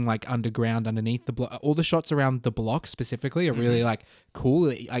 anything like underground underneath the block. All the shots around the block specifically are really like cool.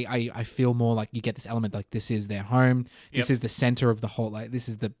 I feel more like you get this element like this is their home. This Yep. is the center of the whole. Like this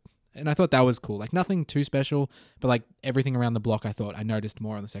is the. And I thought that was cool. Like nothing too special, but like everything around the block, I thought I noticed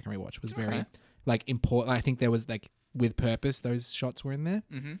more on the second rewatch was very Okay. like important. I think there was like with purpose those shots were in there.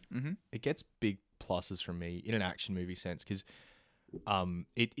 Mm-hmm, mm-hmm. It gets big pluses from me in an action movie sense because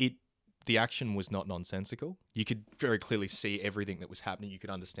the action was not nonsensical. You could very clearly see everything that was happening. You could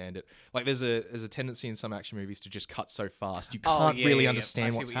understand it. Like there's a tendency in some action movies to just cut so fast you can't really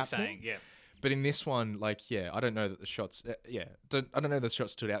understand what's happening. Yeah. But in this one, like, yeah, I don't know that the shots, I don't know that the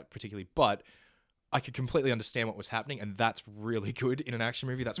shots stood out particularly, but I could completely understand what was happening, and that's really good in an action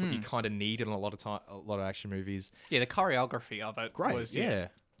movie. That's what you kind of need in a lot of action movies. Yeah, the choreography of it Great, was yeah.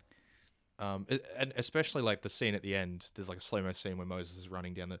 And especially like the scene at the end. There's like a slow mo scene where Moses is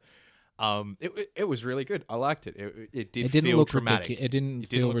running down the. It was really good. I liked it. It didn't It didn't feel look dramatic. ridiculous. It didn't didn't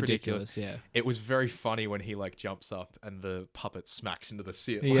feel look ridiculous. Yeah. It was very funny when he like jumps up and the puppet smacks into the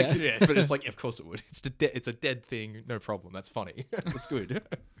ceiling. Yeah. Like, Yes. But it's like, of course it would. It's a dead thing. No problem. That's funny. That's good.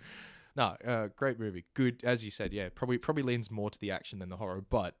 No, great movie. Good, as you said. Yeah, probably leans more to the action than the horror,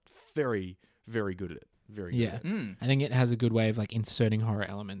 but very, very good at it. Very good. Yeah. At it. I think it has a good way of like inserting horror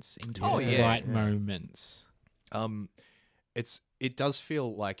elements into Oh, the yeah. right moments. It does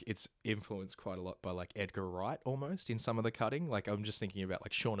feel like it's influenced quite a lot by like Edgar Wright almost in some of the cutting. Like I'm just thinking about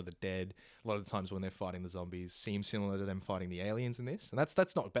like Shaun of the Dead. A lot of the times when they're fighting the zombies seem similar to them fighting the aliens in this. And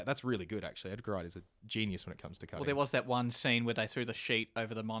that's not bad. That's really good actually. Edgar Wright is a genius when it comes to cutting. Well, there was that one scene where they threw the sheet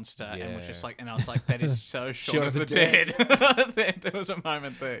over the monster and was just Yeah. like, and I was like, that is so Shaun Shaun of of the the Dead. there was a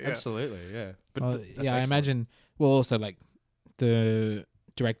moment there. Yeah. Absolutely, yeah. But Well, that's yeah, I excellent. imagine. Well, also like the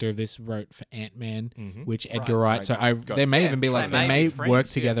director of this wrote for Ant-Man, Mhm. which Edgar Wright. So Got they may yeah, even be so like they they may may be friends, work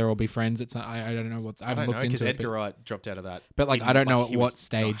yeah. together or be friends. It's I don't know what I I haven't don't know looked because into it. Edgar but- Wright dropped out of that. But like, in- I don't know like, at he what was not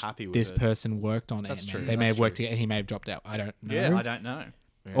stage happy with this it. person worked on That's Ant-Man. true, They may that's have worked true. together. He may have dropped out. I don't know. Yeah, I don't know.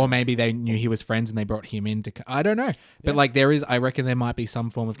 Yeah. Or maybe they knew he was friends and they brought him in to. I don't know. But Yeah. like, I reckon there might be some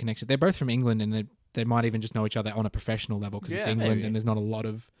form of connection. They're both from England and they might even just know each other on a professional level because it's Yeah, England maybe. and there's not a lot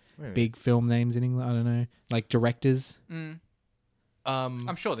of Maybe. big film names in England. I don't know. Like directors.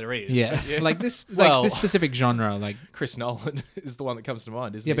 I'm sure there is. Yeah. but yeah. Like this, Well- this specific genre. Like, Chris Nolan is the one that comes to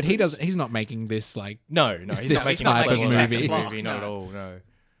mind, isn't yeah, he? but he doesn't. He's not making this like. No, he's this not making type this of level of movie. movie. Not No. at all. No.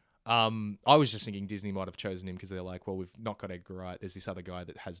 I was just thinking Disney might have chosen him because they're like, well, we've not got Edgar Wright. There's this other guy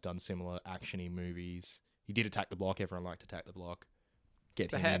that has done similar actiony movies. He did Attack the Block. Everyone liked Attack the Block.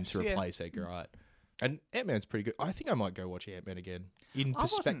 Get him in Perhaps, to yeah. replace Edgar Wright. And Ant-Man's pretty good. I think I might go watch Ant-Man again in I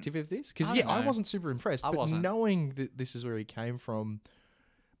wasn't- perspective of this because I yeah, don't I know. wasn't super impressed. I But wasn't. knowing that this is where he came from,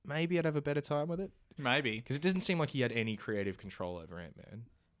 maybe I'd have a better time with it Maybe. because it didn't seem like he had any creative control over Ant-Man.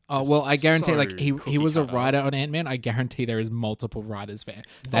 Oh well, I guarantee so like he cookie was a cutter. writer on Ant-Man. I guarantee there is multiple writers for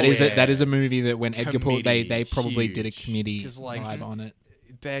that Oh, is yeah. that is a movie that when Edgar pulled they Committee, probably did a huge. committee 'Cause, like, vibe on it.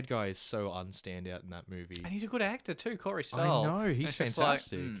 Bad guy is so unstandout in that movie. And he's a good actor too, Corey I Stoll. know And he's it's just like,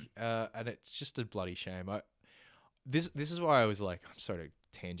 fantastic, and it's just a bloody shame. This is why I was like, I'm sorry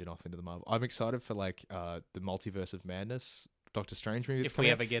to tangent off into the Marvel. I'm excited for like the Multiverse of Madness, Doctor Strange movie. That's if we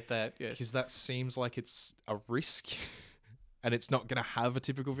coming ever get that, yes. because that seems like it's a risk, and it's not going to have a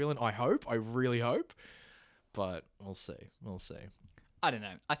typical villain. I really hope, but we'll see. We'll see. I don't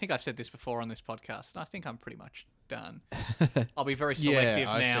know. I think I've said this before on this podcast, and I think I'm pretty much done. I'll be very Yeah, selective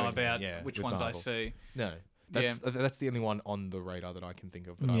I see now what you mean, about yeah, which with ones Marvel. I see. No, that's the only one on the radar that I can think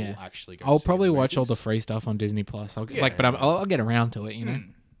of that I Yeah. will actually go. I'll see in probably the watch all the movies. free stuff on Disney Plus. I'll get, Yeah. but I'll get around to it. You know.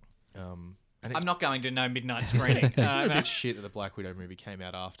 And I'm it's not going to no midnight screening. Isn't it a no. bit shit that the Black Widow movie came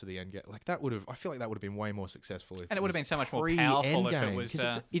out after the Endgame? Like that would have, I feel like that would have been way more successful if And it would have was been so much more pre-Endgame, powerful if it was,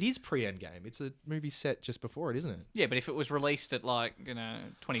 'cause it is pre-Endgame. It's a movie set just before it, isn't it? Yeah, but if it was released at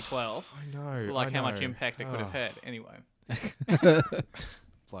 2012, I know. like I how much know. impact it could have Oh, had. Anyway.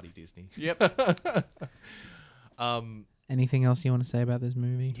 Bloody Disney. Yep. Anything else you want to say about this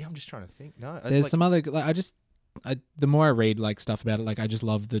movie? Yeah, I'm just trying to think. No, There's some other. Like, the more I read like stuff about it, like I just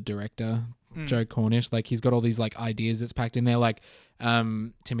love the director Joe Cornish. Like he's got all these like ideas that's packed in there. Like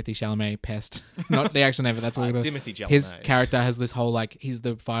Timothy Chalamet, Pest, not the actual name, but that's what we're gonna- Timothy Chalamet. his character has this whole like he's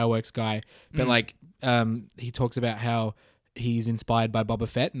the fireworks guy, but like he talks about how he's inspired by Boba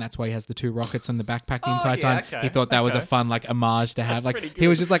Fett, and that's why he has the 2 rockets on the backpack the Oh, entire yeah, time. okay, He thought that was a okay. fun like homage to have. That's Like pretty he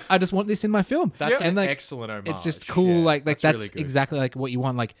was good. just like, I just want this in my film. That's and an like excellent homage. it's just cool. Yeah, like that's really good. exactly like what you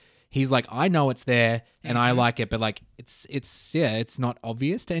want. Like he's like, I know it's there and I like it, but like it's not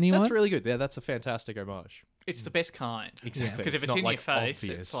obvious to anyone. That's really good. Yeah, that's a fantastic homage. It's the best kind. Exactly. Because if it's not, in like, your face,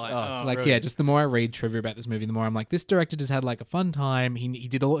 obvious. it's like, Oh, it's oh, like brilliant. yeah, just the more I read trivia about this movie, the more I'm like, this director just had like a fun time. He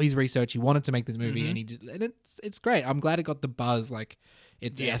did all his research. He wanted to make this movie, and he did, and it's great. I'm glad it got the buzz. Like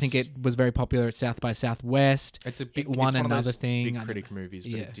it, I think Yes. it was very popular at South by Southwest. It's a big It won it's one of another those thing. I big don't critic movies,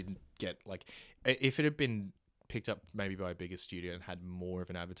 but Yeah. it didn't get like if it had been picked up maybe by a bigger studio and had more of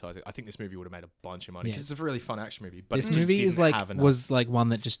an advertising, I think this movie would have made a bunch of money Yeah. because it's a really fun action movie. But This it just movie is didn't like have enough. was like one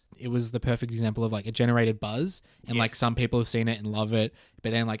that just it was the perfect example of like it generated buzz, and like Yes. some people have seen it and love it,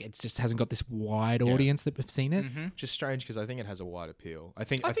 but then like it just hasn't got this wide Yeah. audience that have seen it. which is strange because I think it has a wide appeal. I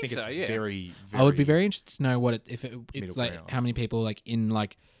think I think it's so, yeah. very, I would be very interested to know what it's middle like ground. how many people like in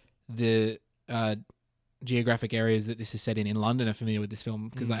like the geographic areas that this is set in London are familiar with this film,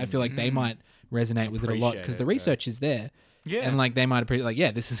 because I feel like they might resonate with it a lot Appreciate because the it, research is there. Yeah. And like they might appreciate like, yeah,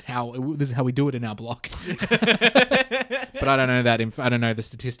 this is how we do it in our block. But I don't know that I don't know the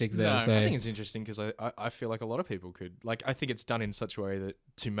statistics there. No, So I think it's interesting because I feel like a lot of people could like I think it's done in such a way that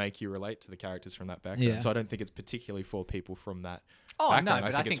to make you relate to the characters from that background. Yeah. So I don't think it's particularly for people from that. Oh, no, background.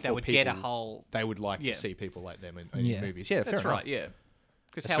 but I it's think for that would get a people- whole. They would like Yeah. to see people like them in Yeah. movies. Yeah, fair That's enough. right, yeah.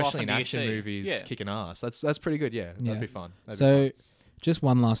 Because how Especially often in do you action see? movies, Yeah. kicking ass. That's pretty good. Yeah, Yeah. that'd be fun. That'd be so fun. just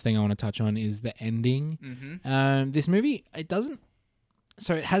one last thing I want to touch on is the ending. Mm-hmm. This movie, it doesn't.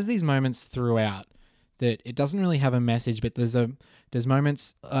 So it has these moments throughout that it doesn't really have a message, but there's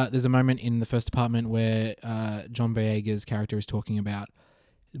moments. There's a moment in the first apartment where John Boyega's character is talking about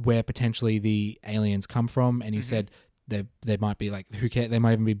where potentially the aliens come from, and he said they might be like who cares? They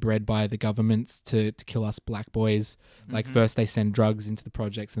might even be bred by the governments to kill us black boys. Like first they send drugs into the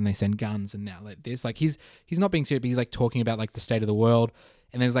projects, then they send guns, and now like this. Like he's not being serious, but he's like talking about like the state of the world,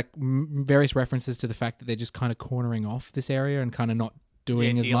 and there's like various references to the fact that they're just kind of cornering off this area and kind of not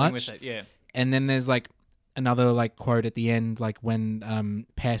doing as dealing much. with it, yeah. And then there's like another like quote at the end, like when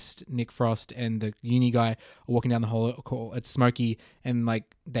Pest, Nick Frost, and the uni guy are walking down the hall. It's Smokey, and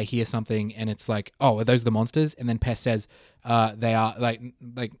like they hear something, and it's like, oh, are those the monsters? And then Pest says, they are like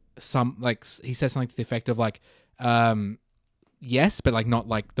some like he says something to the effect of like, yes, but like not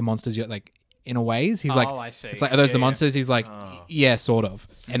like the monsters yet, like in a ways. He's like, I see. it's like, are those Yeah, the yeah. monsters? He's like, yeah, sort of,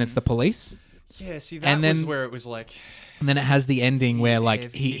 and it's the police. Yeah, see, that And was then- where it was like, And then it has the ending where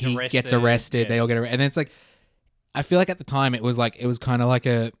like he he's gets arrested, arrested. yeah. They all get arrested, and then it's like, I feel like at the time it was kind of like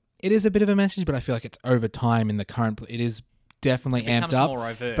it is a bit of a message, but I feel like it's over time in the current. It is definitely It amped becomes up, more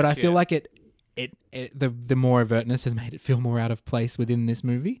overt, but I feel yeah. like the more overtness has made it feel more out of place within this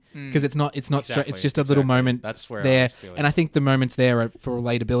movie because it's not Exactly, it's just a little exactly. moment That's where I there, was feeling and I think the moments there are for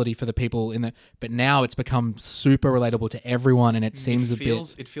relatability for the people in the. But now it's become super relatable to everyone, and it seems it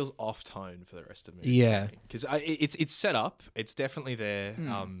feels off tone for the rest of the movie. Yeah. because it's set up. It's definitely there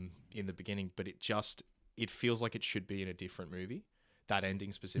in the beginning, but it feels like it should be in a different movie. That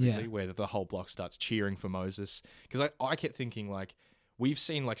ending specifically, Yeah. where the whole block starts cheering for Moses. Because I kept thinking like, we've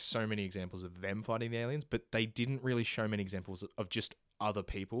seen like so many examples of them fighting the aliens, but they didn't really show many examples of just other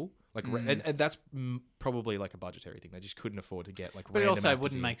people. Like, and that's probably like a budgetary thing. They just couldn't afford to get like. But it random also actors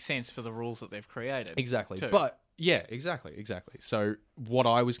wouldn't in. make sense for the rules that they've created. Exactly. too. But yeah, exactly. So what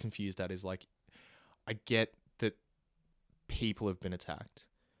I was confused at is like, I get that people have been attacked.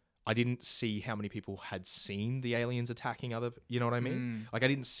 I didn't see how many people had seen the aliens attacking other. You know what I mean? Like I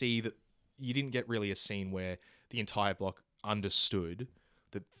didn't see that. You didn't get really a scene where the entire block understood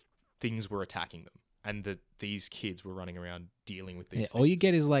that things were attacking them and that these kids were running around dealing with these. Yeah, things. all you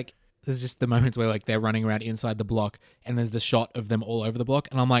get is like there's just the moments where like they're running around inside the block, and there's the shot of them all over the block,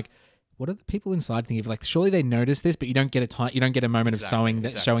 and I'm like, what are the people inside thinking of? Like, surely they noticed this, but you don't get you don't get a moment of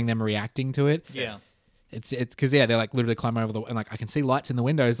showing them reacting to it. Yeah. It's because they're like literally climbing over and like I can see lights in the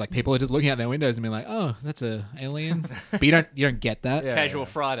windows. Like people are just looking out their windows and being like, oh, that's a alien. But you don't get that. Yeah. Casual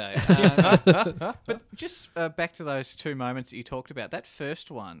Friday. But just back to those two moments that you talked about. That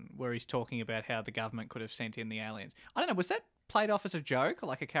first one where he's talking about how the government could have sent in the aliens. I don't know, was that played off as a joke? Or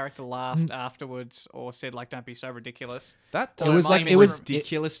like a character laughed afterwards or said like, don't be so ridiculous? That It does was like- seem it was-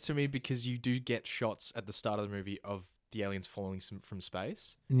 ridiculous to me because you do get shots at the start of the movie of the aliens falling from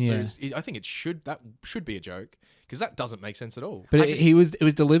space. Yeah. So I think that should be a joke because that doesn't make sense at all. But I it just-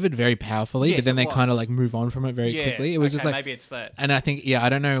 was delivered very powerfully. Yes, but then it they kind was. of like move on from it very Yeah, quickly. It was just okay, like, maybe it's that. and I think I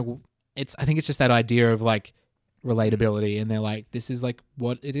don't know. I think it's just that idea of like relatability, and they're like, this is like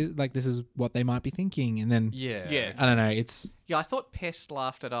what it is. Like this is what they might be thinking, and then Yeah. Yeah. I don't know. It's Yeah, I thought Pest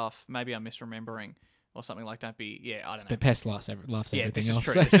laughed it off. Maybe I'm misremembering or something like don't be. Yeah, I don't know. but Pest laughs yeah, everything this is else.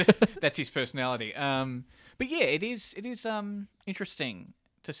 true. so- This is- that's his personality. But yeah, it is interesting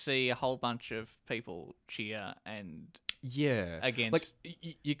to see a whole bunch of people cheer and Yeah. against. Like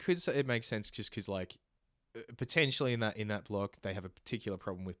you could say it makes sense just because like potentially in that block they have a particular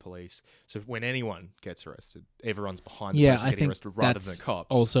problem with police. So when anyone gets arrested, everyone's behind the yeah, person I getting think arrested rather than that's the cops.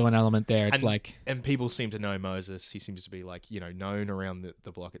 also an element there. It's And- like And people seem to know Moses. He seems to be like known around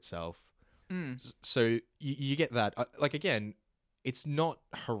the block itself. So you get that. Like again, it's not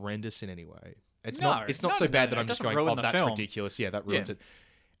horrendous in any way. It's No, not. It's not no, so no, bad no, that it I'm just doesn't going, ruin oh, the that's film." ridiculous. Yeah, that ruins Yeah. it.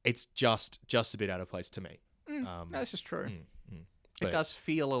 It's just a bit out of place to me. No, this is true. It But- does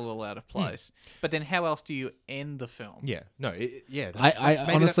feel a little out of place. But then how else do you end the film? Yeah, no, yeah. I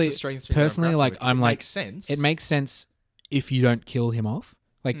maybe honestly, that's the strange thing that I'm personally, grappling like with, 'cause I'm it like, makes sense. it makes sense if you don't kill him off.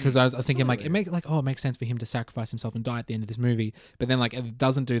 Like, because I was thinking, like, absolutely. it makes sense for him to sacrifice himself and die at the end of this movie. But then, like, it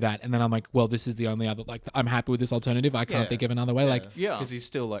doesn't do that. And then I'm like, well, this is the only other, like, I'm happy with this alternative. I can't Yeah. think of another way. Like, Yeah. because he's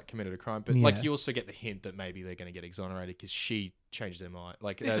still like committed a crime, but Yeah. like you also get the hint that maybe they're going to get exonerated because she changed their mind.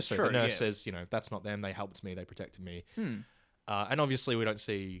 Like This is so true, the nurse yeah. says, that's not them. They helped me. They protected me. And obviously we don't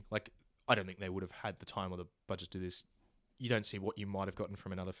see like I don't think they would have had the time or the budget to do this. You don't see what you might have gotten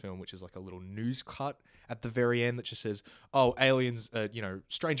from another film, which is like a little news cut at the very end that just says, "Oh, aliens,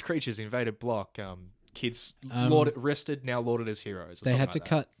 strange creatures invaded block. Kids arrested, now lauded as heroes." Or they something had to like that.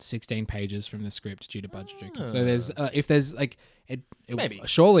 cut 16 pages from the script due to budgetary. So there's, if there's like, Maybe.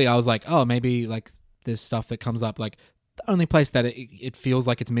 surely I was like, oh, maybe like there's stuff that comes up. Like the only place that it feels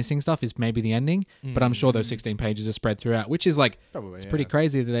like it's missing stuff is maybe the ending. But I'm sure those 16 pages are spread throughout, which is like, Probably, it's pretty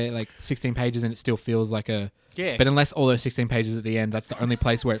crazy that they like 16 pages and it still feels like a. Yeah. But unless all those 16 pages at the end, that's the only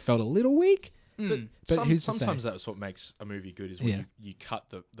place where it felt a little weak. But who's to say? Sometimes that's what makes a movie good is when Yeah. you cut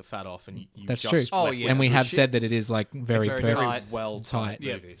the fat off and you That's just true. Oh, left yeah. with And we good have shit. said that it is like very It's a perfect. very tight. well Tight. tight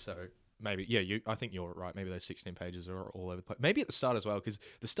Yep. movie. So maybe, I think you're right. Maybe those 16 pages are all over the place. Maybe at the start as well, because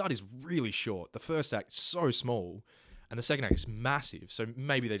the start is really short. The first act is so small, and the second act is massive. So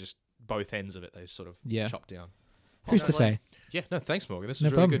maybe they just both ends of it they sort of Yeah. chop down. Who's to possibly. say? Yeah, no, thanks, Morgan. This No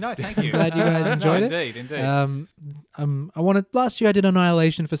was really problem. good. No, thank you. Glad you guys enjoyed it. Indeed. I wanted last year I did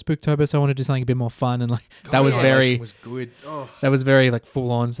Annihilation for Spooktober, so I wanted to do something a bit more fun and like that was Annihilation very was good. Oh. that was very like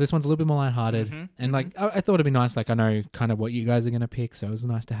full on. So this one's a little bit more lighthearted, Mhm, and like I thought it'd be nice. Like I know kind of what you guys are gonna pick, so it was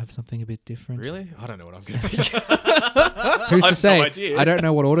nice to have something a bit different. Really? I don't know what I'm going to pick. Who's I to have say? no idea. I don't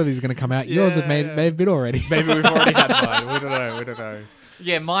know what order these are gonna come out. Yours have may have been already. Maybe we've already had mine. We don't know.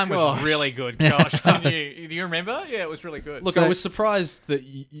 Yeah, mine was Gosh. really good. Gosh, do you remember? Yeah, it was really good. Look, So- I was surprised that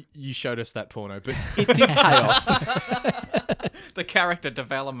you showed us that porno, but it did pay off. the character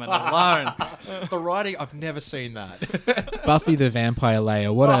development alone. The writing, I've never seen that. Buffy the Vampire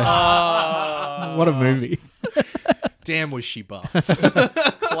Layer. What a movie. Damn, was she buff?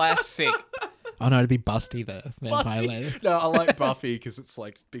 Classic. Oh no, it'd be Busty the Vampire Layer. No, I like Buffy because it's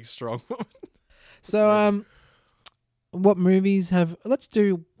like big, strong woman. So what movies let's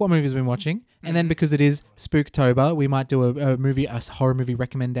do what movies we've been watching, and then because it is Spooktober, we might do a horror movie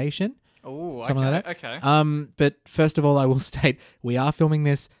recommendation. Oh, Something okay, like that. Okay. But first of all, I will state we are filming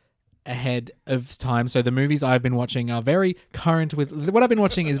this ahead of time, so the movies I've been watching are very current with what I've been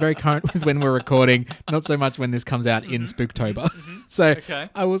watching is very current with when we're recording, not so much when this comes out in Spooktober. So Okay.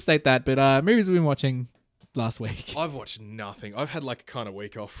 I will state that. But movies we've been watching last week. I've watched nothing. I've had like a kind of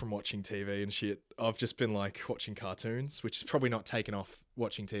week off from watching TV and shit. I've just been like watching cartoons, which is probably not taken off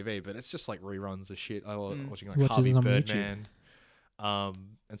watching TV, but it's just like reruns of shit. I love watching like Watches Harvey on Birdman,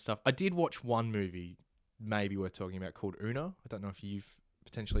 and stuff. I did watch one movie, maybe worth talking about, called Una. I don't know if you've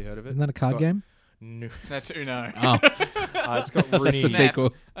potentially heard of it. Isn't that a It's card got- game? No, That's Uno. Oh, it's got that's Rooney. the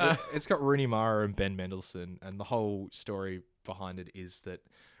sequel. It's got Rooney Mara and Ben Mendelsohn, and the whole story behind it is that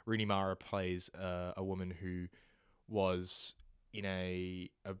Rooney Mara plays a woman who was in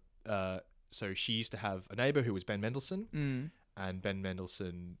so she used to have a neighbor who was Ben Mendelsohn, and Ben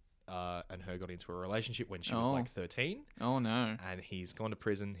Mendelsohn and her got into a relationship when she was Oh. like 13, Oh no. and he's gone to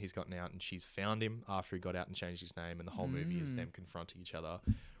prison, he's gotten out, and she's found him after he got out and changed his name, and the whole movie is them confronting each other.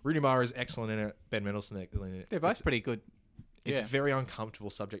 Rooney Mara is excellent in it, Ben Mendelsohn is excellent in it. They're both pretty good. It's Yeah. very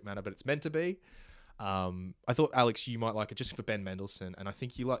uncomfortable subject matter, but it's meant to be. I thought, Alex, you might like it just for Ben Mendelsohn, and I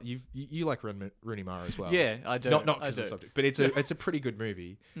think you like Rooney Mara as well. Yeah, I do. Not I because of do. the subject, but it's a pretty good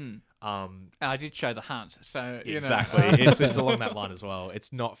movie. I did show The Hunt, so you Exactly, know. it's along that line as well.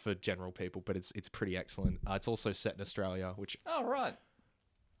 It's not for general people, but it's pretty excellent. It's also set in Australia, which Oh right.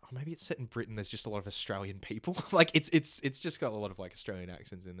 maybe it's set in Britain. There's just a lot of Australian people. Like it's just got a lot of like Australian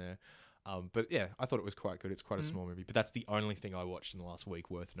accents in there. But yeah, I thought it was quite good. It's quite a small movie, but that's the only thing I watched in the last week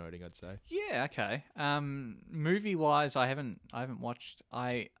worth noting, I'd say. Yeah. Okay. Movie wise, I haven't watched.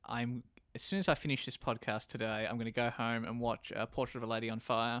 I'm as soon as I finish this podcast today, I'm going to go home and watch Portrait of a Lady on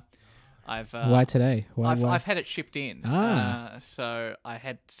Fire. Why today? Why? I've had it shipped in. Ah. So I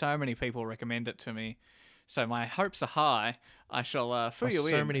had so many people recommend it to me. So my hopes are high. I shall fill you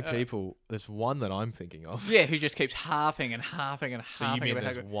in. So many people. There's one that I'm thinking of. Yeah, who just keeps harping and harping and So you harping mean about how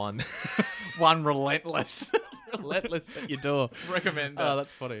there's good- one one relentless relentless at your door? recommend. Oh,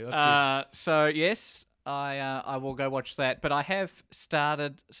 that's funny. That's So yes, I will go watch that. But I have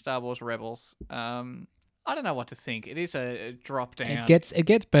started Star Wars Rebels. I don't know what to think. It is a drop down. It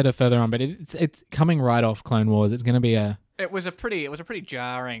gets better further on, but it's coming right off Clone Wars. It's going to be It was a pretty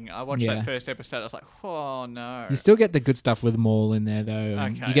jarring. I watched Yeah. that first episode. I was like, oh no. You still get the good stuff with Maul in there, though.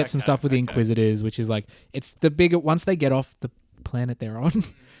 And Okay, you get some okay, stuff with the okay. Inquisitors, which is like it's the bigger once they get off the planet they're on,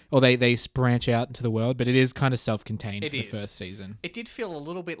 or they branch out into the world. But it is kind of self-contained It for the is. first season. It did feel a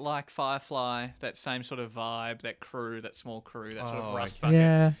little bit like Firefly, that same sort of vibe, that crew, that small crew, that sort of Oh, rust okay.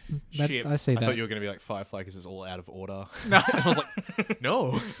 bucket. Yeah, ship. I see I that. thought you were going to be like Firefly because it's all out of order. No. I was like,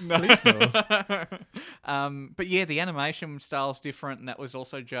 no, please no. But yeah, the animation style's different, and that was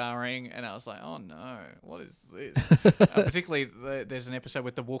also jarring. And I was like, "Oh no, what is this?" Particularly, there's an episode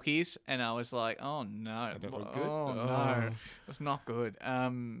with the Wookiees, and I was like, "Oh no, That look good? oh no, Oh. it was not good."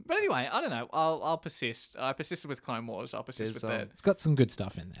 But anyway, I don't know. I'll persist. I persisted with Clone Wars. I'll persist There's, with that. It's got some good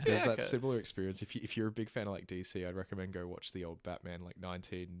stuff in there. There's Yeah, that okay. similar experience. If you're a big fan of like DC, I'd recommend go watch the old Batman like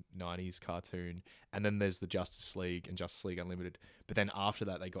 1990s cartoon, and then there's the Justice League and Justice League Unlimited. But then after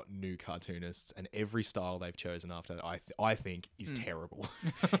that, they got new cartoonists, and every style they've chosen after that, I think is terrible.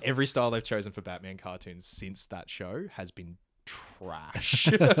 Every style they've chosen for Batman cartoons since that show has been trash.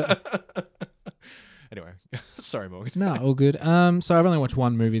 Anyway, sorry, Morgan. No, all good. So I've only watched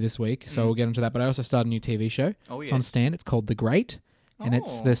one movie this week, so we'll get into that. But I also started a new TV show. Oh, It's yeah. on Stan. It's called The Great, and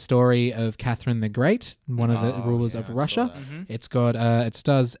it's Oh. the story of Catherine the Great, one of the Oh, rulers yeah, of I saw Russia. that. It's got it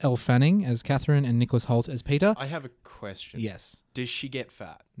stars Elle Fanning as Catherine and Nicholas Hoult as Peter. I have a question. Yes. Does she get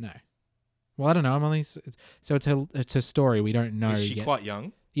fat? No. Well, I don't know. I'm only so it's a story. We don't know Is she yet. quite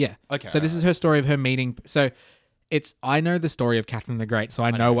young? Yeah. Okay. So this is her story of her meeting. So I know the story of Catherine the Great, so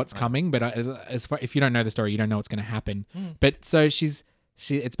I know what's coming. But if you don't know the story, you don't know what's going to happen. But so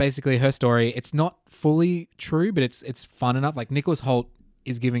it's basically her story. It's not fully true, but it's fun enough. Like Nicholas Hoult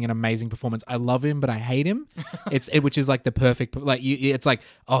is giving an amazing performance. I love him, but I hate him. Which is like the perfect, like it's like,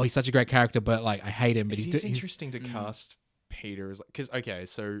 oh, he's such a great character, but like I hate him. But he's interesting to cast Peter as like, because okay,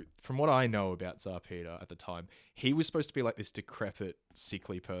 so from what I know about Tsar Peter at the time, he was supposed to be like this decrepit,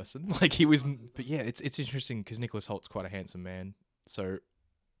 sickly person. Like he was, but yeah, it's interesting because Nicholas Holt's quite a handsome man. So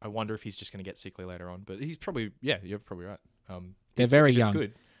I wonder if he's just going to get sickly later on. But he's probably, yeah, you're probably right. They're very young. It's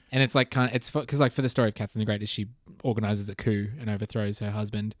good. And it's like because like for the story of Catherine the Great, is she organizes a coup and overthrows her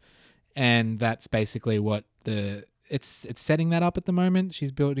husband, and that's basically what it's setting that up at the moment.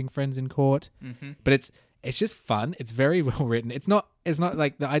 She's building friends in court, but it's just fun. It's very well written. It's not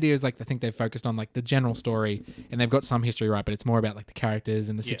like the idea is like I think they've focused on like the general story and they've got some history right, but it's more about like the characters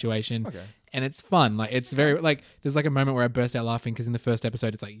and the situation. Okay. And it's fun. Like it's very like there's like a moment where I burst out laughing because in the first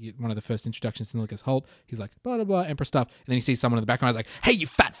episode it's like one of the first introductions to Nicholas Hoult. He's like blah blah blah Emperor stuff, and then you see someone in the background. Is like, hey, you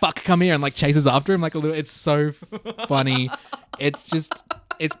fat fuck, come here, and like chases after him like a little. It's so funny. It's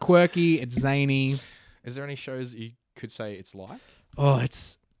quirky. It's zany. Is there any shows you could say it's like? Oh,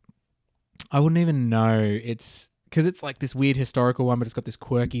 I wouldn't even know. It's because it's like this weird historical one, but it's got this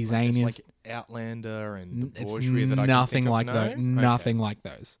quirky zaniness. It's like Outlander and The It's Borgia that I can nothing think of. like No? those. Nothing like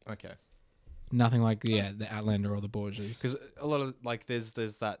those. Okay. Nothing like the Outlander or the Borgias. Because a lot of like there's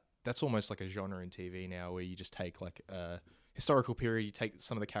that's almost like a genre in TV now where you just take like a historical period, you take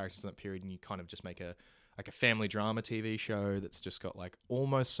some of the characters in that period, and you kind of just make a family drama TV show that's just got like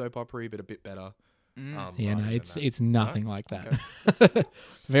almost soap opera but a bit better. No, rather than that. it's nothing like that. Okay.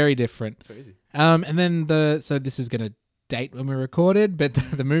 Very different. It's very easy. And then so this is gonna date when we recorded, but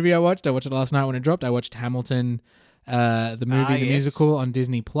the movie I watched it last night when it dropped. I watched Hamilton, the movie, the yes. musical on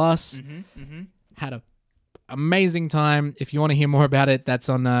Disney Plus. Had a amazing time. If you want to hear more about it, that's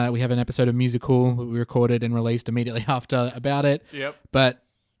on. We have an episode of Musical that we recorded and released immediately after about it. Yep. But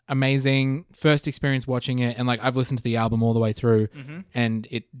amazing first experience watching it, and like I've listened to the album all the way through, and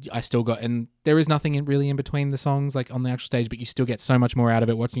I still got, and there is nothing really in between the songs like on the actual stage, but you still get so much more out of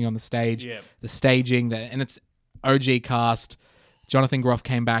it watching it on the stage. Yep. The staging, and it's OG cast. Jonathan Groff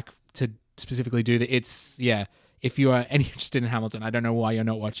came back to specifically do if you are any interested in Hamilton, I don't know why you're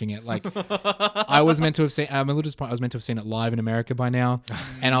not watching it. Like, I was meant to have seen. I'm a little disappointed. I was meant to have seen it live in America by now,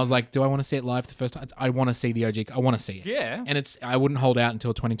 and I was like, "Do I want to see it live for the first time? I want to see the OG. I want to see it." Yeah. And I wouldn't hold out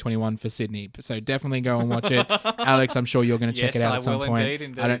until 2021 for Sydney, so definitely go and watch it. Alex, I'm sure you're going to check it out at some point.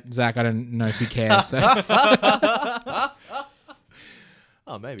 Indeed. Zach, I don't know if you care. So.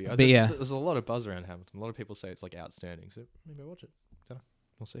 Oh, maybe. But yeah. There's a lot of buzz around Hamilton. A lot of people say it's like outstanding, so maybe I'll watch it.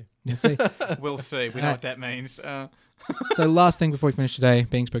 We'll see. You'll see. We'll see. We know what that means. So last thing before we finish today,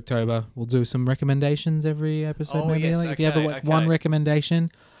 being Spooktober, we'll do some recommendations every episode. Oh, maybe yes, if you have okay. one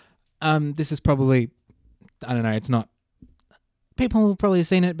recommendation. This is probably, I don't know. It's not. People will probably have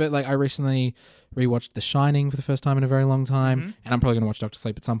seen it, but like I recently rewatched The Shining for the first time in a very long time, and I'm probably going to watch Doctor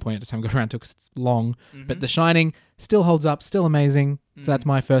Sleep at some point. I just haven't got around to it because it's long. But The Shining still holds up, still amazing. So that's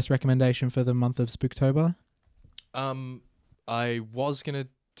my first recommendation for the month of Spooktober. I was gonna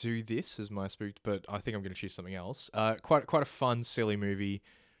do this as my spooked, but I think I'm gonna choose something else. Quite a fun, silly movie,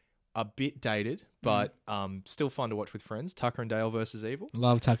 a bit dated, but still fun to watch with friends. Tucker and Dale versus Evil.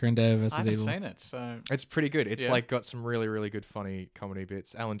 Love Tucker and Dale versus I haven't Evil. seen it, so It's pretty good. It's Yeah. like got some really, really good funny comedy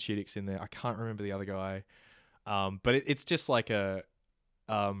bits. Alan Tudyk's in there. I can't remember the other guy, but it's just like a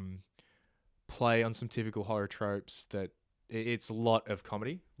play on some typical horror tropes. It's a lot of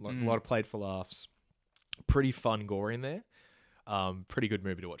comedy, a lot of played for laughs. Pretty fun gore in there. Pretty good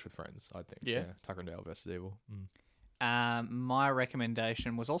movie to watch with friends, I think. Yeah. Tucker and Dale versus Evil. my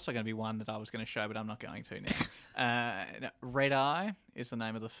recommendation was also going to be one that I was going to show, but I'm not going to now. Red Eye is the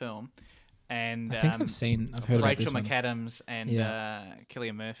name of the film, and I think I've heard about this Rachel one. McAdams and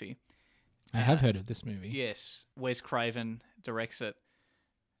Cillian Murphy. I have heard of this movie. Yes, Wes Craven directs it.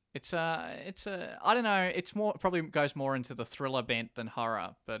 It's I don't know. It's probably goes more into the thriller bent than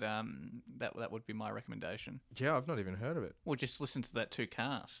horror, but that would be my recommendation. Yeah, I've not even heard of it. Well, just listen to that two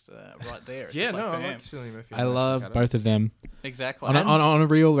cast right there. It's Yeah, just no, I bam. like Cillian Murphy. I love both of them. Exactly. On a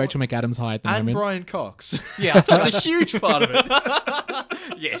real Rachel McAdams high at the and moment. Brian Cox. Yeah, That's a huge part of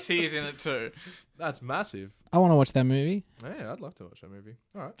it. yes, he is in it too. That's massive. I want to watch that movie. Yeah, I'd love to watch that movie.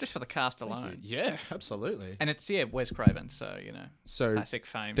 All right. Just for the cast Thank you. alone. Yeah, absolutely. And it's Wes Craven, so So classic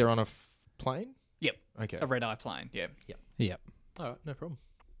fame. they're on a plane? Yep. Okay. A red eye plane. Yeah. Yep. All right, no problem.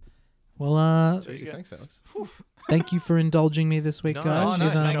 Well, It's easy. go. Thanks, Alex. thank you for indulging me this week, No, guys. no,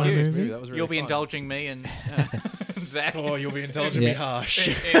 You've done thank a you. movie. That was really You'll be fun. indulging me and Zach Oh, you'll be indulging me Yeah. harsh.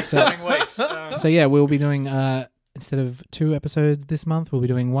 in coming weeks. So yeah, we'll be doing instead of 2 episodes this month, we'll be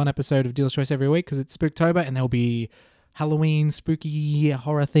doing 1 episode of Dealer's Choice every week because it's Spooktober, and there'll be Halloween, spooky,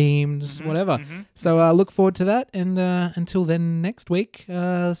 horror themed, whatever. So look forward to that. And until then, next week,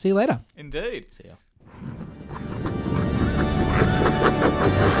 see you later. Indeed. See ya.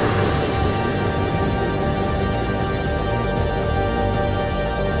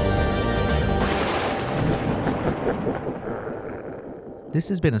 This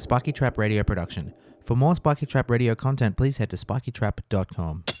has been a Spiky Trap Radio production. For more Spiky Trap Radio content, please head to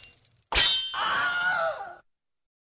spikytrap.com.